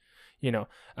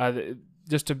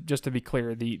 Just to be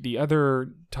clear, the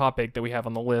other topic that we have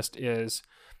on the list is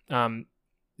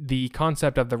the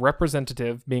concept of the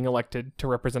representative being elected to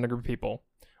represent a group of people.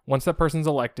 Once that person's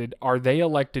elected, are they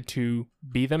elected to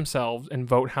be themselves and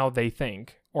vote how they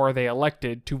think, or are they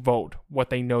elected to vote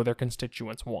what they know their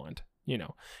constituents want?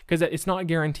 Because it's not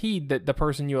guaranteed that the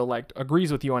person you elect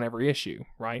agrees with you on every issue,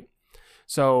 right?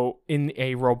 So in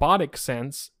a robotic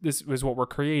sense, this is what we're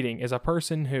creating, is a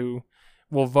person who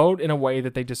will vote in a way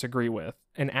that they disagree with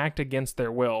and act against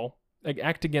their will,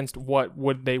 act against what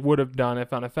they would have done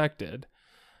if unaffected,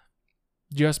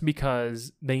 just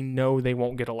because they know they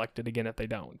won't get elected again if they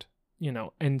don't,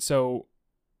 And so,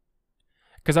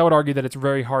 because I would argue that it's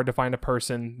very hard to find a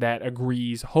person that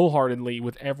agrees wholeheartedly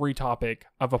with every topic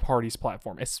of a party's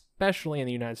platform, especially in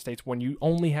the United States when you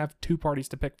only have 2 parties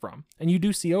to pick from. And you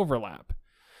do see overlap,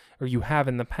 or you have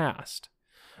in the past.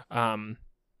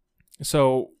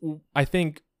 So I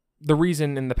think the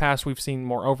reason in the past we've seen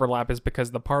more overlap is because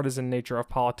the partisan nature of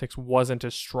politics wasn't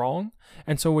as strong.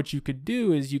 And so what you could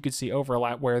do is you could see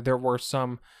overlap where there were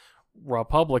some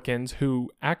Republicans who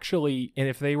actually, and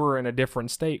if they were in a different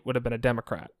state, would have been a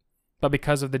Democrat. But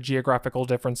because of the geographical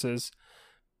differences,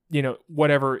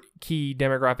 whatever key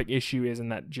demographic issue is in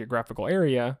that geographical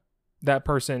area, that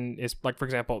person is, like, for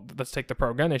example, let's take the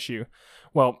pro-gun issue.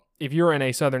 Well, if you're in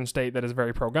a southern state that is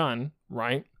very pro-gun,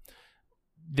 right,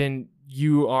 then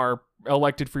you are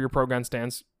elected for your pro-gun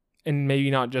stance, and maybe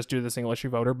not just due to the single issue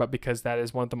voter, but because that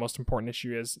is one of the most important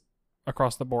issues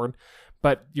across the board.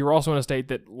 But you're also in a state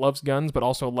that loves guns, but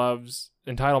also loves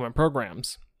entitlement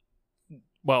programs.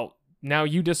 Well, now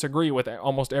you disagree with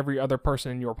almost every other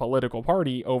person in your political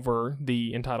party over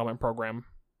the entitlement program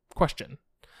question.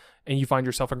 And you find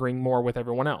yourself agreeing more with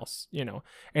everyone else,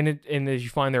 And as you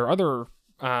find there are other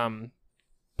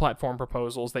platform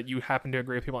proposals that you happen to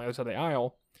agree with people on the other side of the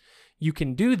aisle, you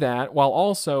can do that while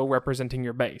also representing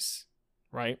your base,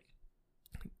 right?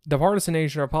 The partisan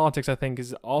nature of politics, I think,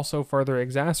 is also further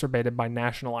exacerbated by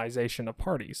nationalization of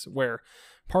parties, where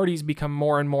parties become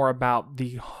more and more about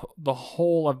the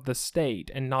whole of the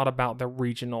state and not about the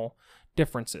regional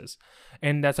differences.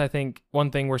 And that's, I think,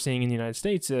 one thing we're seeing in the United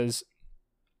States is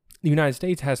the United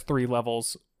States has 3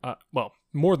 levels, well,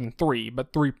 more than 3,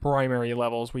 but 3 primary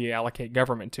levels we allocate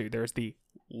government to. There's the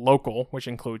local, which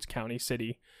includes county,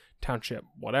 city, township,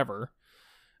 whatever.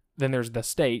 Then there's the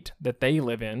state that they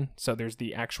live in. So there's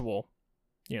the actual,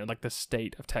 like the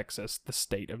state of Texas, the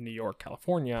state of New York,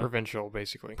 California. Provincial,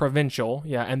 basically. Provincial,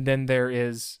 yeah. And then there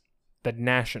is the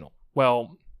national.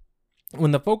 Well,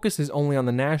 when the focus is only on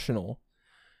the national,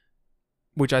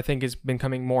 which I think is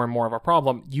becoming more and more of a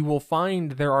problem, you will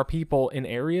find there are people in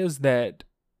areas that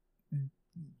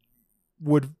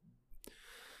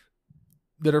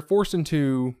are forced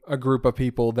into a group of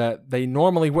people that they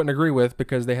normally wouldn't agree with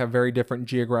because they have very different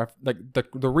geographic, like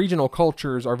the regional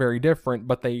cultures are very different,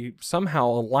 but they somehow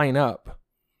line up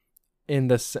in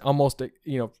this almost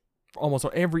on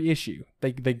every issue.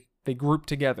 They group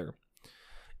together.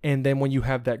 And then when you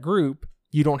have that group,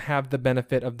 you don't have the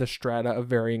benefit of the strata of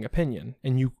varying opinion.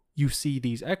 And you see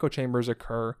these echo chambers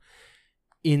occur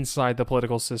inside the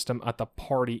political system at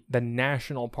the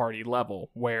national party level,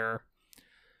 where,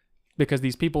 because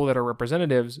these people that are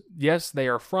representatives, yes, they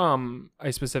are from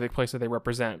a specific place that they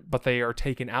represent, but they are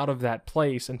taken out of that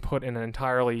place and put in an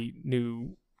entirely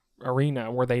new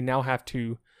arena where they now have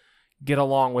to get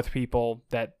along with people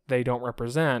that they don't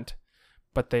represent,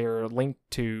 but they are linked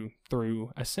to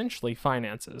through essentially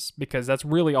finances, because that's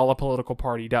really all a political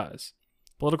party does.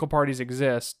 Political parties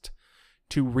exist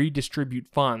to redistribute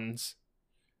funds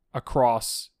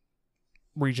across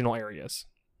regional areas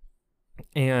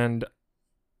and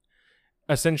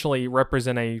essentially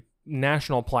represent a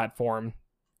national platform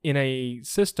in a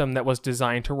system that was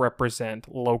designed to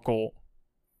represent local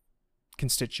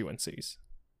constituencies,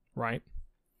 right?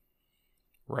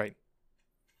 Right.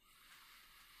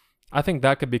 I think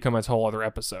that could become its whole other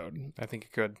episode. I think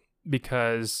it could.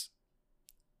 Because,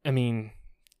 I mean,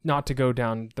 not to go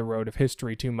down the road of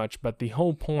history too much, but the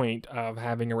whole point of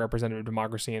having a representative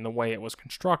democracy and the way it was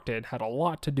constructed had a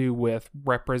lot to do with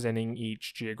representing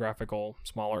each geographical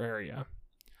smaller area.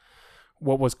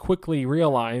 What was quickly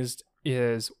realized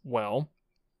is, well,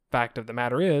 fact of the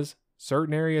matter is,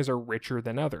 certain areas are richer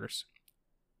than others.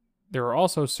 There are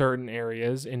also certain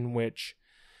areas in which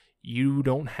you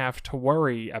don't have to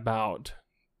worry about,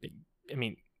 I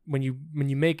mean, when you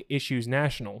make issues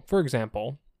national, for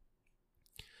example,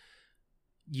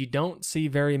 you don't see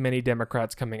very many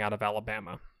Democrats coming out of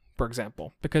Alabama, for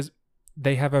example, because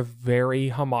they have a very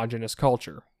homogenous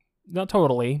culture. Not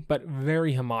totally, but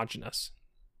very homogenous.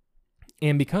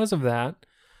 And because of that,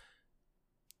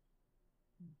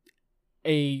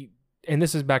 and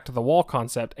this is back to the wall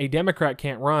concept, a Democrat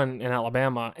can't run in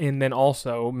Alabama and then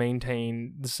also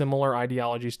maintain the similar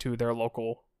ideologies to their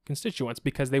local constituents,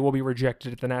 because they will be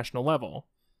rejected at the national level.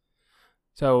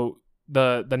 So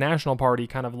the national party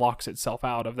kind of locks itself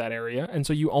out of that area, and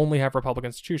so you only have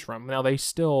Republicans to choose from. Now, they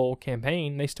still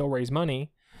campaign, they still raise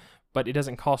money, but it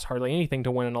doesn't cost hardly anything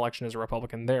to win an election as a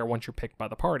Republican there once you're picked by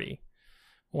the party.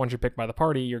 Once you're picked by the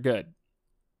party, you're good.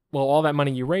 Well, all that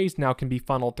money you raised now can be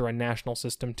funneled through a national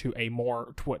system to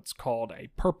what's called a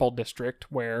purple district,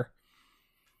 where,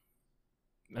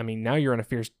 I mean, now you're in a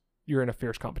fierce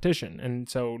competition. And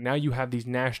so now you have these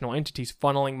national entities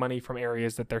funneling money from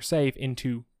areas that they're safe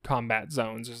into combat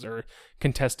zones or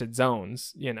contested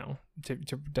zones,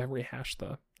 to rehash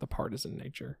the partisan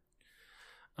nature.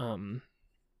 Yeah,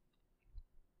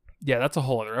 that's a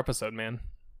whole other episode, man.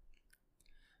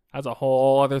 That's a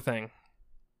whole other thing.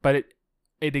 But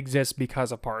it exists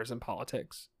because of partisan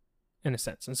politics, in a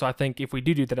sense. And so I think if we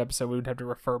do that episode, we would have to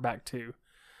refer back to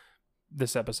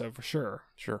this episode for sure.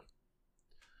 Sure.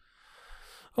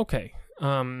 Okay.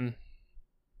 I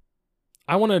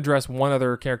want to address one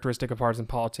other characteristic of partisan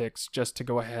politics, just to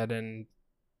go ahead and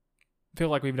feel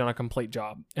like we've done a complete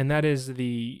job. And that is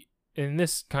and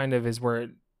this kind of is where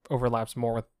it overlaps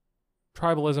more with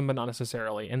tribalism, but not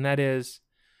necessarily. And that is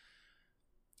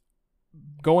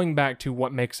going back to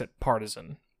what makes it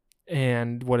partisan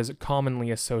and what is commonly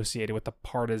associated with the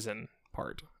partisan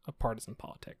part of partisan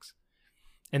politics.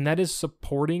 And that is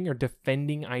supporting or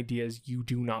defending ideas you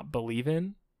do not believe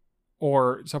in,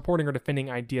 or supporting or defending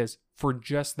ideas for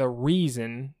just the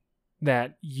reason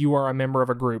that you are a member of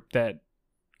a group that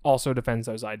also defends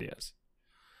those ideas.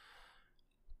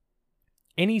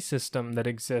 Any system that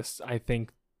exists, I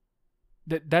think,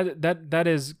 that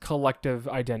is collective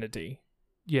identity.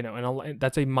 And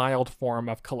that's a mild form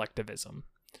of collectivism.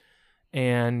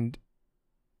 And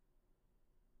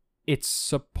it's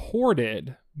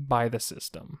supported by the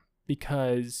system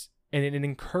and it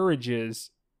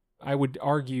encourages, I would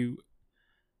argue,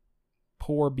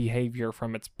 poor behavior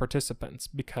from its participants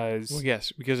because... Well,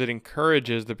 yes, because it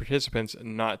encourages the participants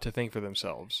not to think for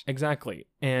themselves. Exactly.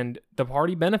 And the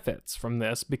party benefits from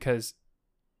this because,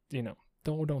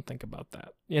 don't think about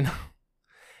that,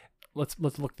 Let's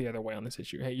look the other way on this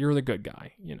issue. Hey, you're the good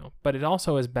guy, But it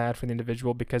also is bad for the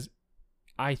individual because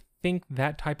I think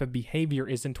that type of behavior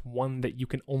isn't one that you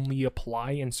can only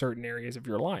apply in certain areas of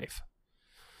your life.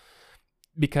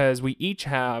 Because we each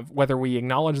have, whether we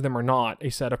acknowledge them or not, a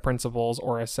set of principles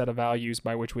or a set of values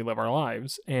by which we live our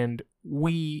lives. And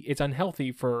it's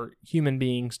unhealthy for human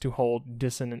beings to hold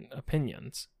dissonant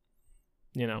opinions.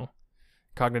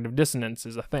 Cognitive dissonance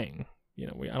is a thing. I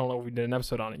don't know if we did an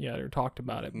episode on it yet or talked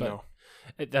about it, but No.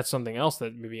 That's something else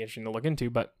that would be interesting to look into.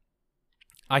 But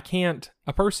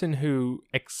a person who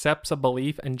accepts a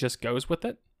belief and just goes with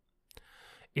it,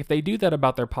 if they do that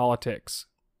about their politics,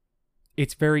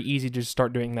 it's very easy to just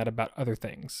start doing that about other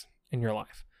things in your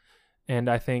life. And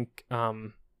I think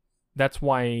that's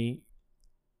why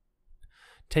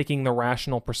taking the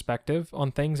rational perspective on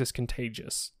things is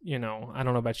contagious. I don't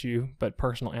know about you, but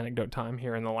personal anecdote time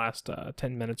here in the last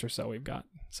 10 minutes or so we've got.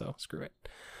 So screw it.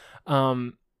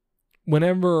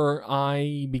 Whenever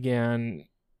I began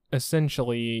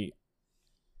essentially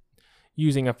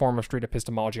using a form of street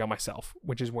epistemology on myself,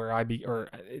 which is where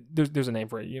there's a name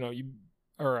for it,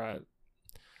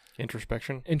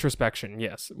 Introspection? Introspection,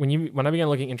 yes. When I began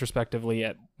looking introspectively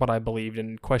at what I believed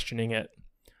and questioning it,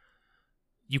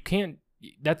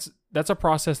 that's a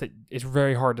process that is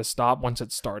very hard to stop once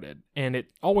it's started. And it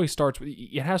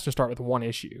has to start with one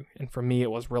issue. And for me,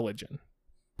 it was religion.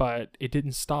 But it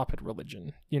didn't stop at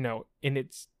religion, and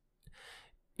it's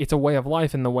a way of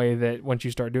life in the way that once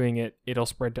you start doing it, it'll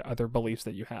spread to other beliefs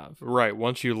that you have. Right.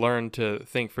 Once you learn to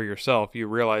think for yourself, you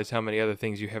realize how many other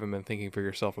things you haven't been thinking for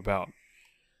yourself about.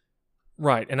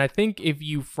 Right. And I think if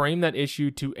you frame that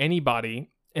issue to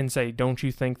anybody and say, don't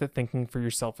you think that thinking for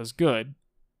yourself is good?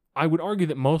 I would argue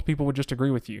that most people would just agree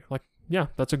with you. Like, yeah,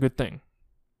 that's a good thing.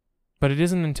 But it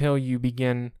isn't until you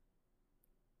begin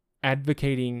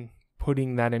advocating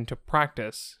putting that into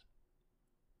practice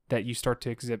that you start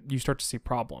to see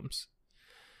problems.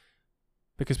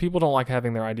 Because people don't like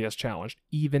having their ideas challenged,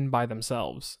 even by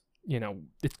themselves.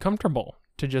 It's comfortable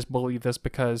to just believe this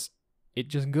because it's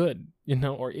just good,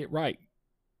 or it right.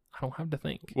 I don't have to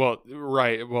think. Well,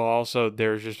 right. Well, also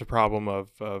there's just a problem of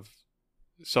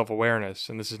self-awareness,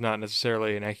 and this is not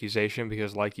necessarily an accusation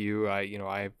because, like you,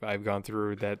 I've gone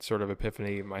through that sort of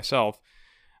epiphany myself.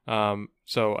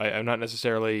 So I'm not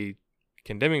necessarily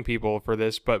condemning people for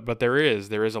this, but there is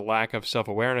a lack of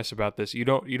self-awareness about this. You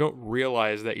don't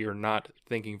realize that you're not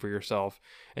thinking for yourself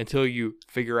until you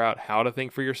figure out how to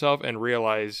think for yourself and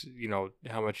realize,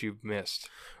 how much you've missed.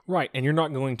 Right, and you're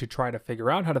not going to try to figure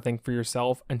out how to think for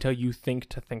yourself until you think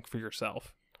to think for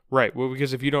yourself. Right, well,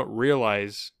 because if you don't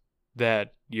realize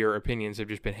that your opinions have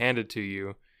just been handed to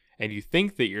you and you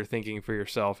think that you're thinking for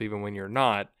yourself even when you're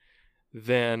not,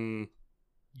 then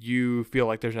you feel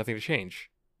like there's nothing to change.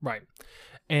 Right.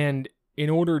 And in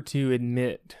order to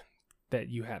admit that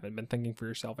you haven't been thinking for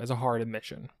yourself is a hard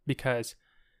admission because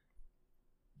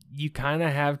you kind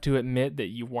of have to admit that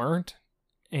you weren't,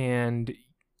 and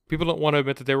people don't want to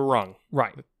admit that they were wrong.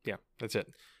 Right. Yeah, that's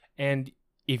it. And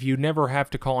if you never have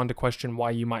to call into question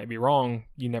why you might be wrong,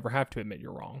 you never have to admit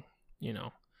you're wrong,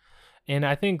 And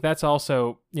I think that's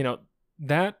also,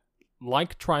 that,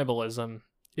 like tribalism,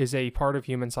 is a part of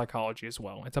human psychology as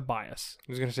well. It's a bias.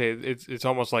 I was going to say, it's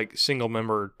almost like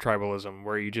single-member tribalism,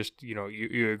 where you just,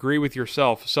 you agree with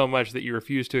yourself so much that you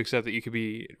refuse to accept that you could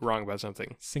be wrong about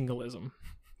something. Singleism.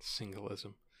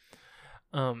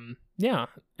 Yeah.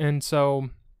 And so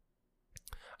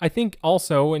I think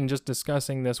also in just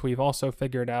discussing this, we've also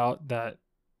figured out that,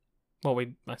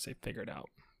 I say figured out,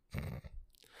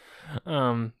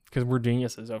 because we're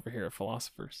geniuses over here,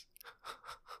 philosophers.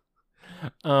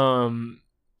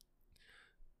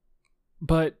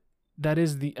 But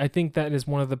I think that is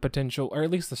one of the potential, or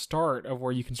at least the start of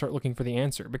where you can start looking for the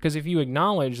answer. Because if you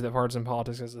acknowledge that partisan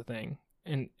politics is a thing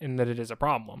and that it is a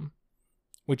problem,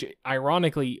 which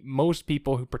ironically, most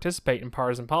people who participate in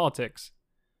partisan politics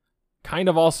kind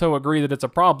of also agree that it's a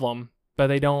problem, but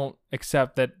they don't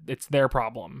accept that it's their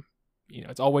problem.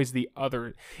 It's always the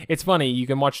other. It's funny, you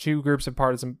can watch two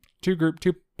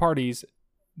parties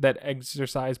that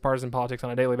exercise partisan politics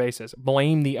on a daily basis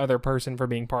blame the other person for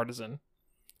being partisan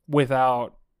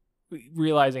without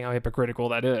realizing how hypocritical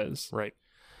that is. Right.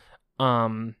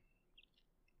 But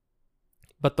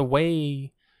the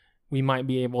way we might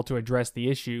be able to address the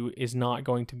issue is not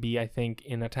going to be, I think,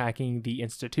 in attacking the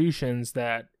institutions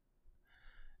that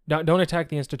don't attack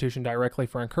the institution directly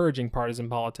for encouraging partisan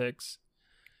politics.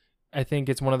 I think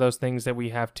it's one of those things that we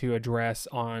have to address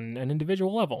on an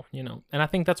individual level, And I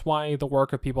think that's why the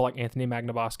work of people like Anthony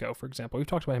Magnabosco, for example, we've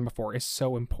talked about him before, is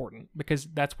so important, because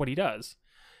that's what he does.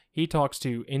 He talks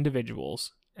to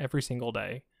individuals every single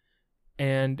day.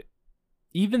 And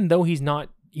even though his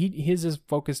is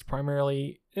focused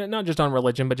primarily, not just on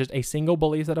religion, but just a single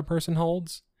belief that a person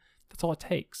holds, that's all it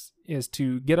takes, is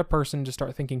to get a person to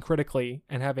start thinking critically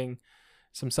and having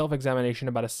some self-examination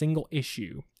about a single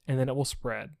issue, and then it will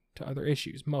spread to other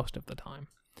issues most of the time.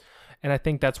 And I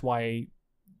think that's why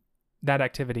that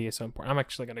activity is so important. I'm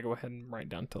actually going to go ahead and write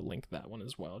down to link that one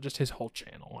as well. Just his whole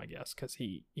channel, I guess, because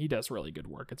he does really good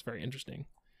work. It's very interesting.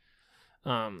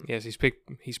 Yes, he's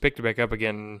picked it back up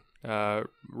again.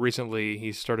 Recently,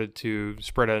 he's started to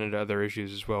spread out into other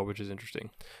issues as well, which is interesting.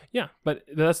 Yeah, but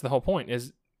that's the whole point,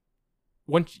 is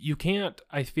once you can't,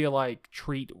 I feel like,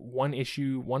 treat one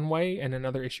issue one way and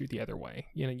another issue the other way.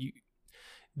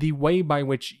 The way by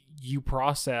which you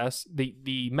process,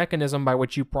 the mechanism by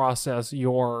which you process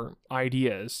your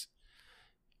ideas,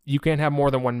 you can't have more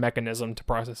than one mechanism to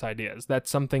process ideas. That's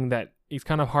something that is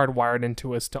kind of hardwired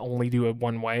into us, to only do it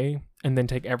one way and then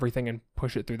take everything and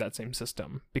push it through that same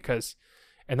system.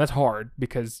 And that's hard,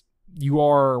 because you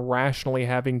are rationally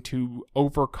having to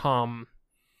overcome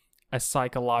a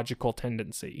psychological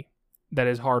tendency that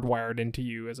is hardwired into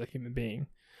you as a human being.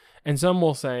 And some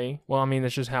will say, well,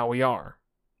 it's just how we are.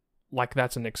 Like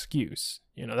that's an excuse.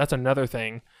 That's another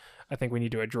thing I think we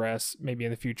need to address maybe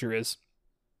in the future is,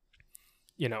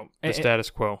 the status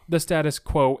quo. The status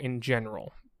quo in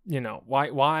general.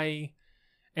 Why,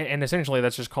 and essentially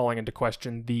that's just calling into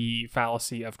question the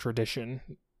fallacy of tradition,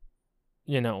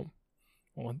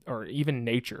 or even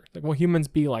nature. Like, well, humans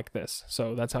be like this,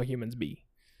 so that's how humans be.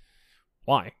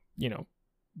 Why?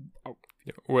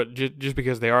 Well, just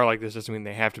because they are like this doesn't mean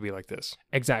they have to be like this.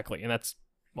 Exactly, and that's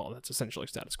essentially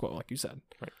status quo, like you said.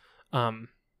 Right.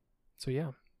 So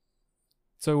yeah.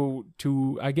 So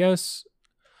I guess,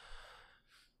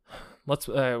 let's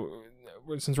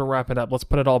since we're wrapping up, let's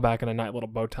put it all back in a nice little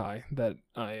bow tie that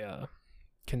I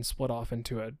can split off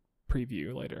into a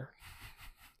preview later,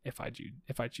 if I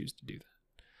choose to do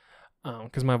that.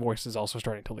 Because my voice is also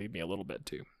starting to leave me a little bit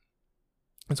too.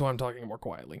 And so I'm talking more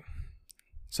quietly.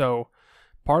 So,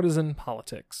 partisan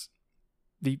politics.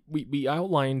 We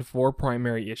outlined 4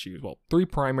 primary issues. Well, 3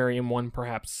 primary and 1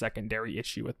 perhaps secondary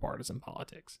issue with partisan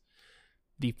politics.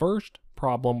 The first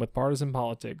problem with partisan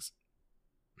politics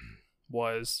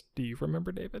was, do you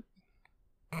remember, David?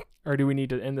 Or do we need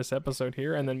to end this episode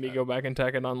here and then me go back and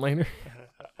tack it on later?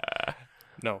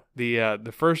 No.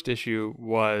 The first issue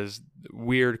was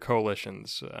weird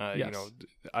coalitions. Yes.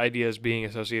 Ideas being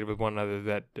associated with one another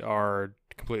that are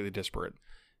completely disparate.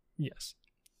 Yes.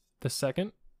 The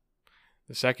second,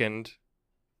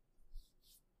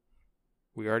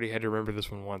 we already had to remember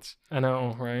this one once. I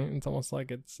know, right? It's almost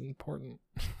like it's important.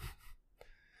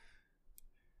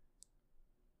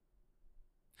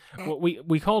 Well,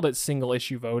 we called it single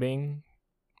issue voting.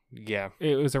 Yeah.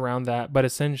 It was around that, but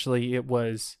essentially it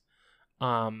was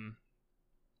a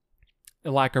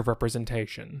lack of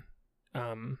representation.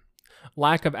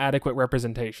 Lack of adequate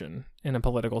representation in a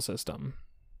political system,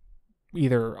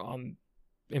 either on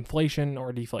inflation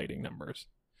or deflating numbers.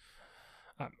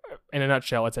 In a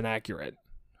nutshell, it's inaccurate,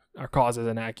 or causes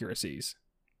inaccuracies.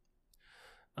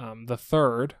 The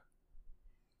third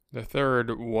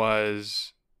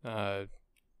was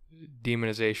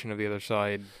demonization of the other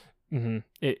side.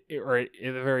 Mm-hmm. Or at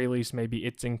the very least, maybe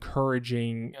it's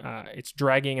encouraging, it's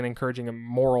dragging and encouraging a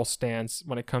moral stance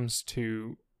when it comes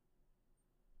to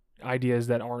ideas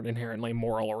that aren't inherently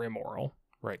moral or immoral.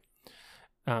 Right.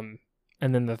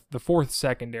 And then the fourth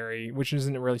secondary, which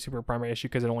isn't a really super primary issue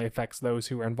because it only affects those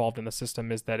who are involved in the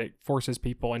system, is that it forces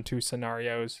people into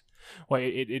scenarios. Well,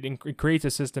 it creates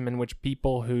a system in which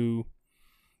people who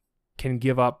can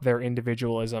give up their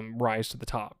individualism rise to the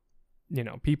top.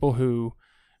 People who,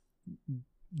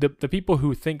 the people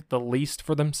who think the least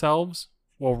for themselves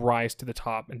will rise to the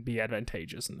top and be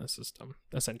advantageous in the system,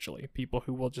 essentially. People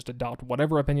who will just adopt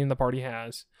whatever opinion the party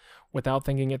has without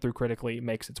thinking it through critically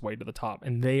makes its way to the top.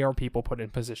 And they are people put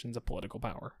in positions of political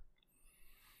power.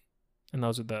 And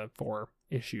those are the 4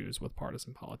 issues with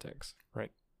partisan politics.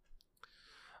 Right.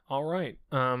 All right.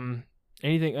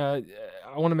 Anything, I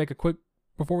want to make a quick,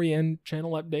 before we end,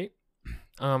 channel update.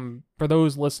 For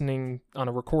those listening on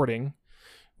a recording,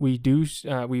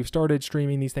 we've started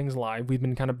streaming these things live. We've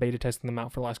been kind of beta testing them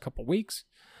out for the last couple of weeks,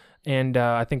 and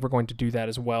I think we're going to do that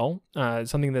as well.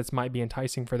 Something that might be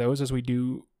enticing for those is we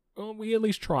do we at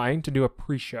least try to do a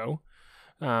pre-show,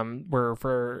 where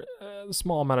for a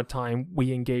small amount of time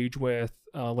we engage with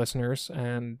listeners,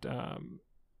 and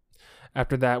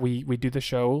after that we do the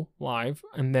show live,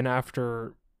 and then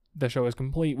after the show is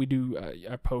complete, we do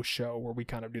a post-show where we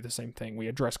kind of do the same thing. We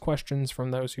address questions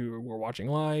from those who were watching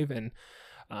live, and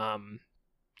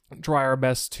try our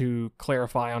best to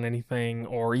clarify on anything,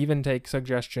 or even take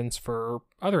suggestions for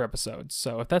other episodes.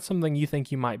 So if that's something you think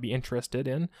you might be interested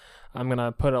in, I'm going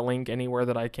to put a link anywhere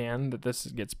that I can that this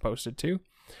gets posted to.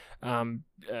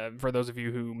 For those of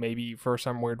you who maybe for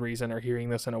some weird reason are hearing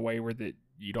this in a way where that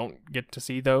you don't get to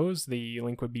see those, the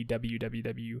link would be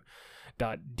www.dlive.tv.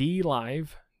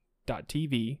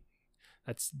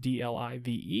 That's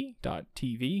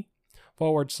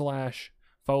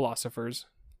DLIVE.tv/Philosophers.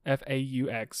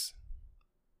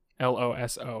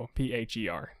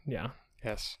 FAUXLOSOPHER. Yeah.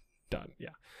 Yes. Done. Yeah.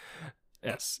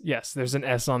 Yes. There's an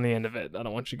S on the end of it. I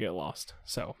don't want you to get lost.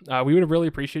 So we would really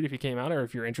appreciate if you came out, or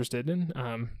if you're interested in.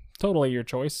 Totally your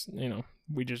choice.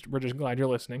 We're just glad you're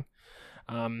listening.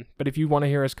 But if you want to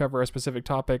hear us cover a specific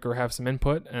topic or have some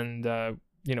input, and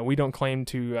we don't claim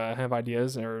to have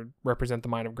ideas or represent the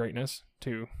mind of greatness.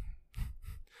 At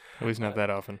least not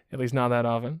that often. At least not that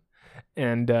often.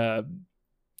 And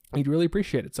we'd really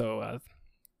appreciate it. So,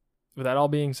 with that all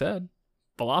being said,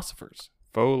 philosophers.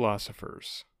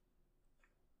 Philosophers.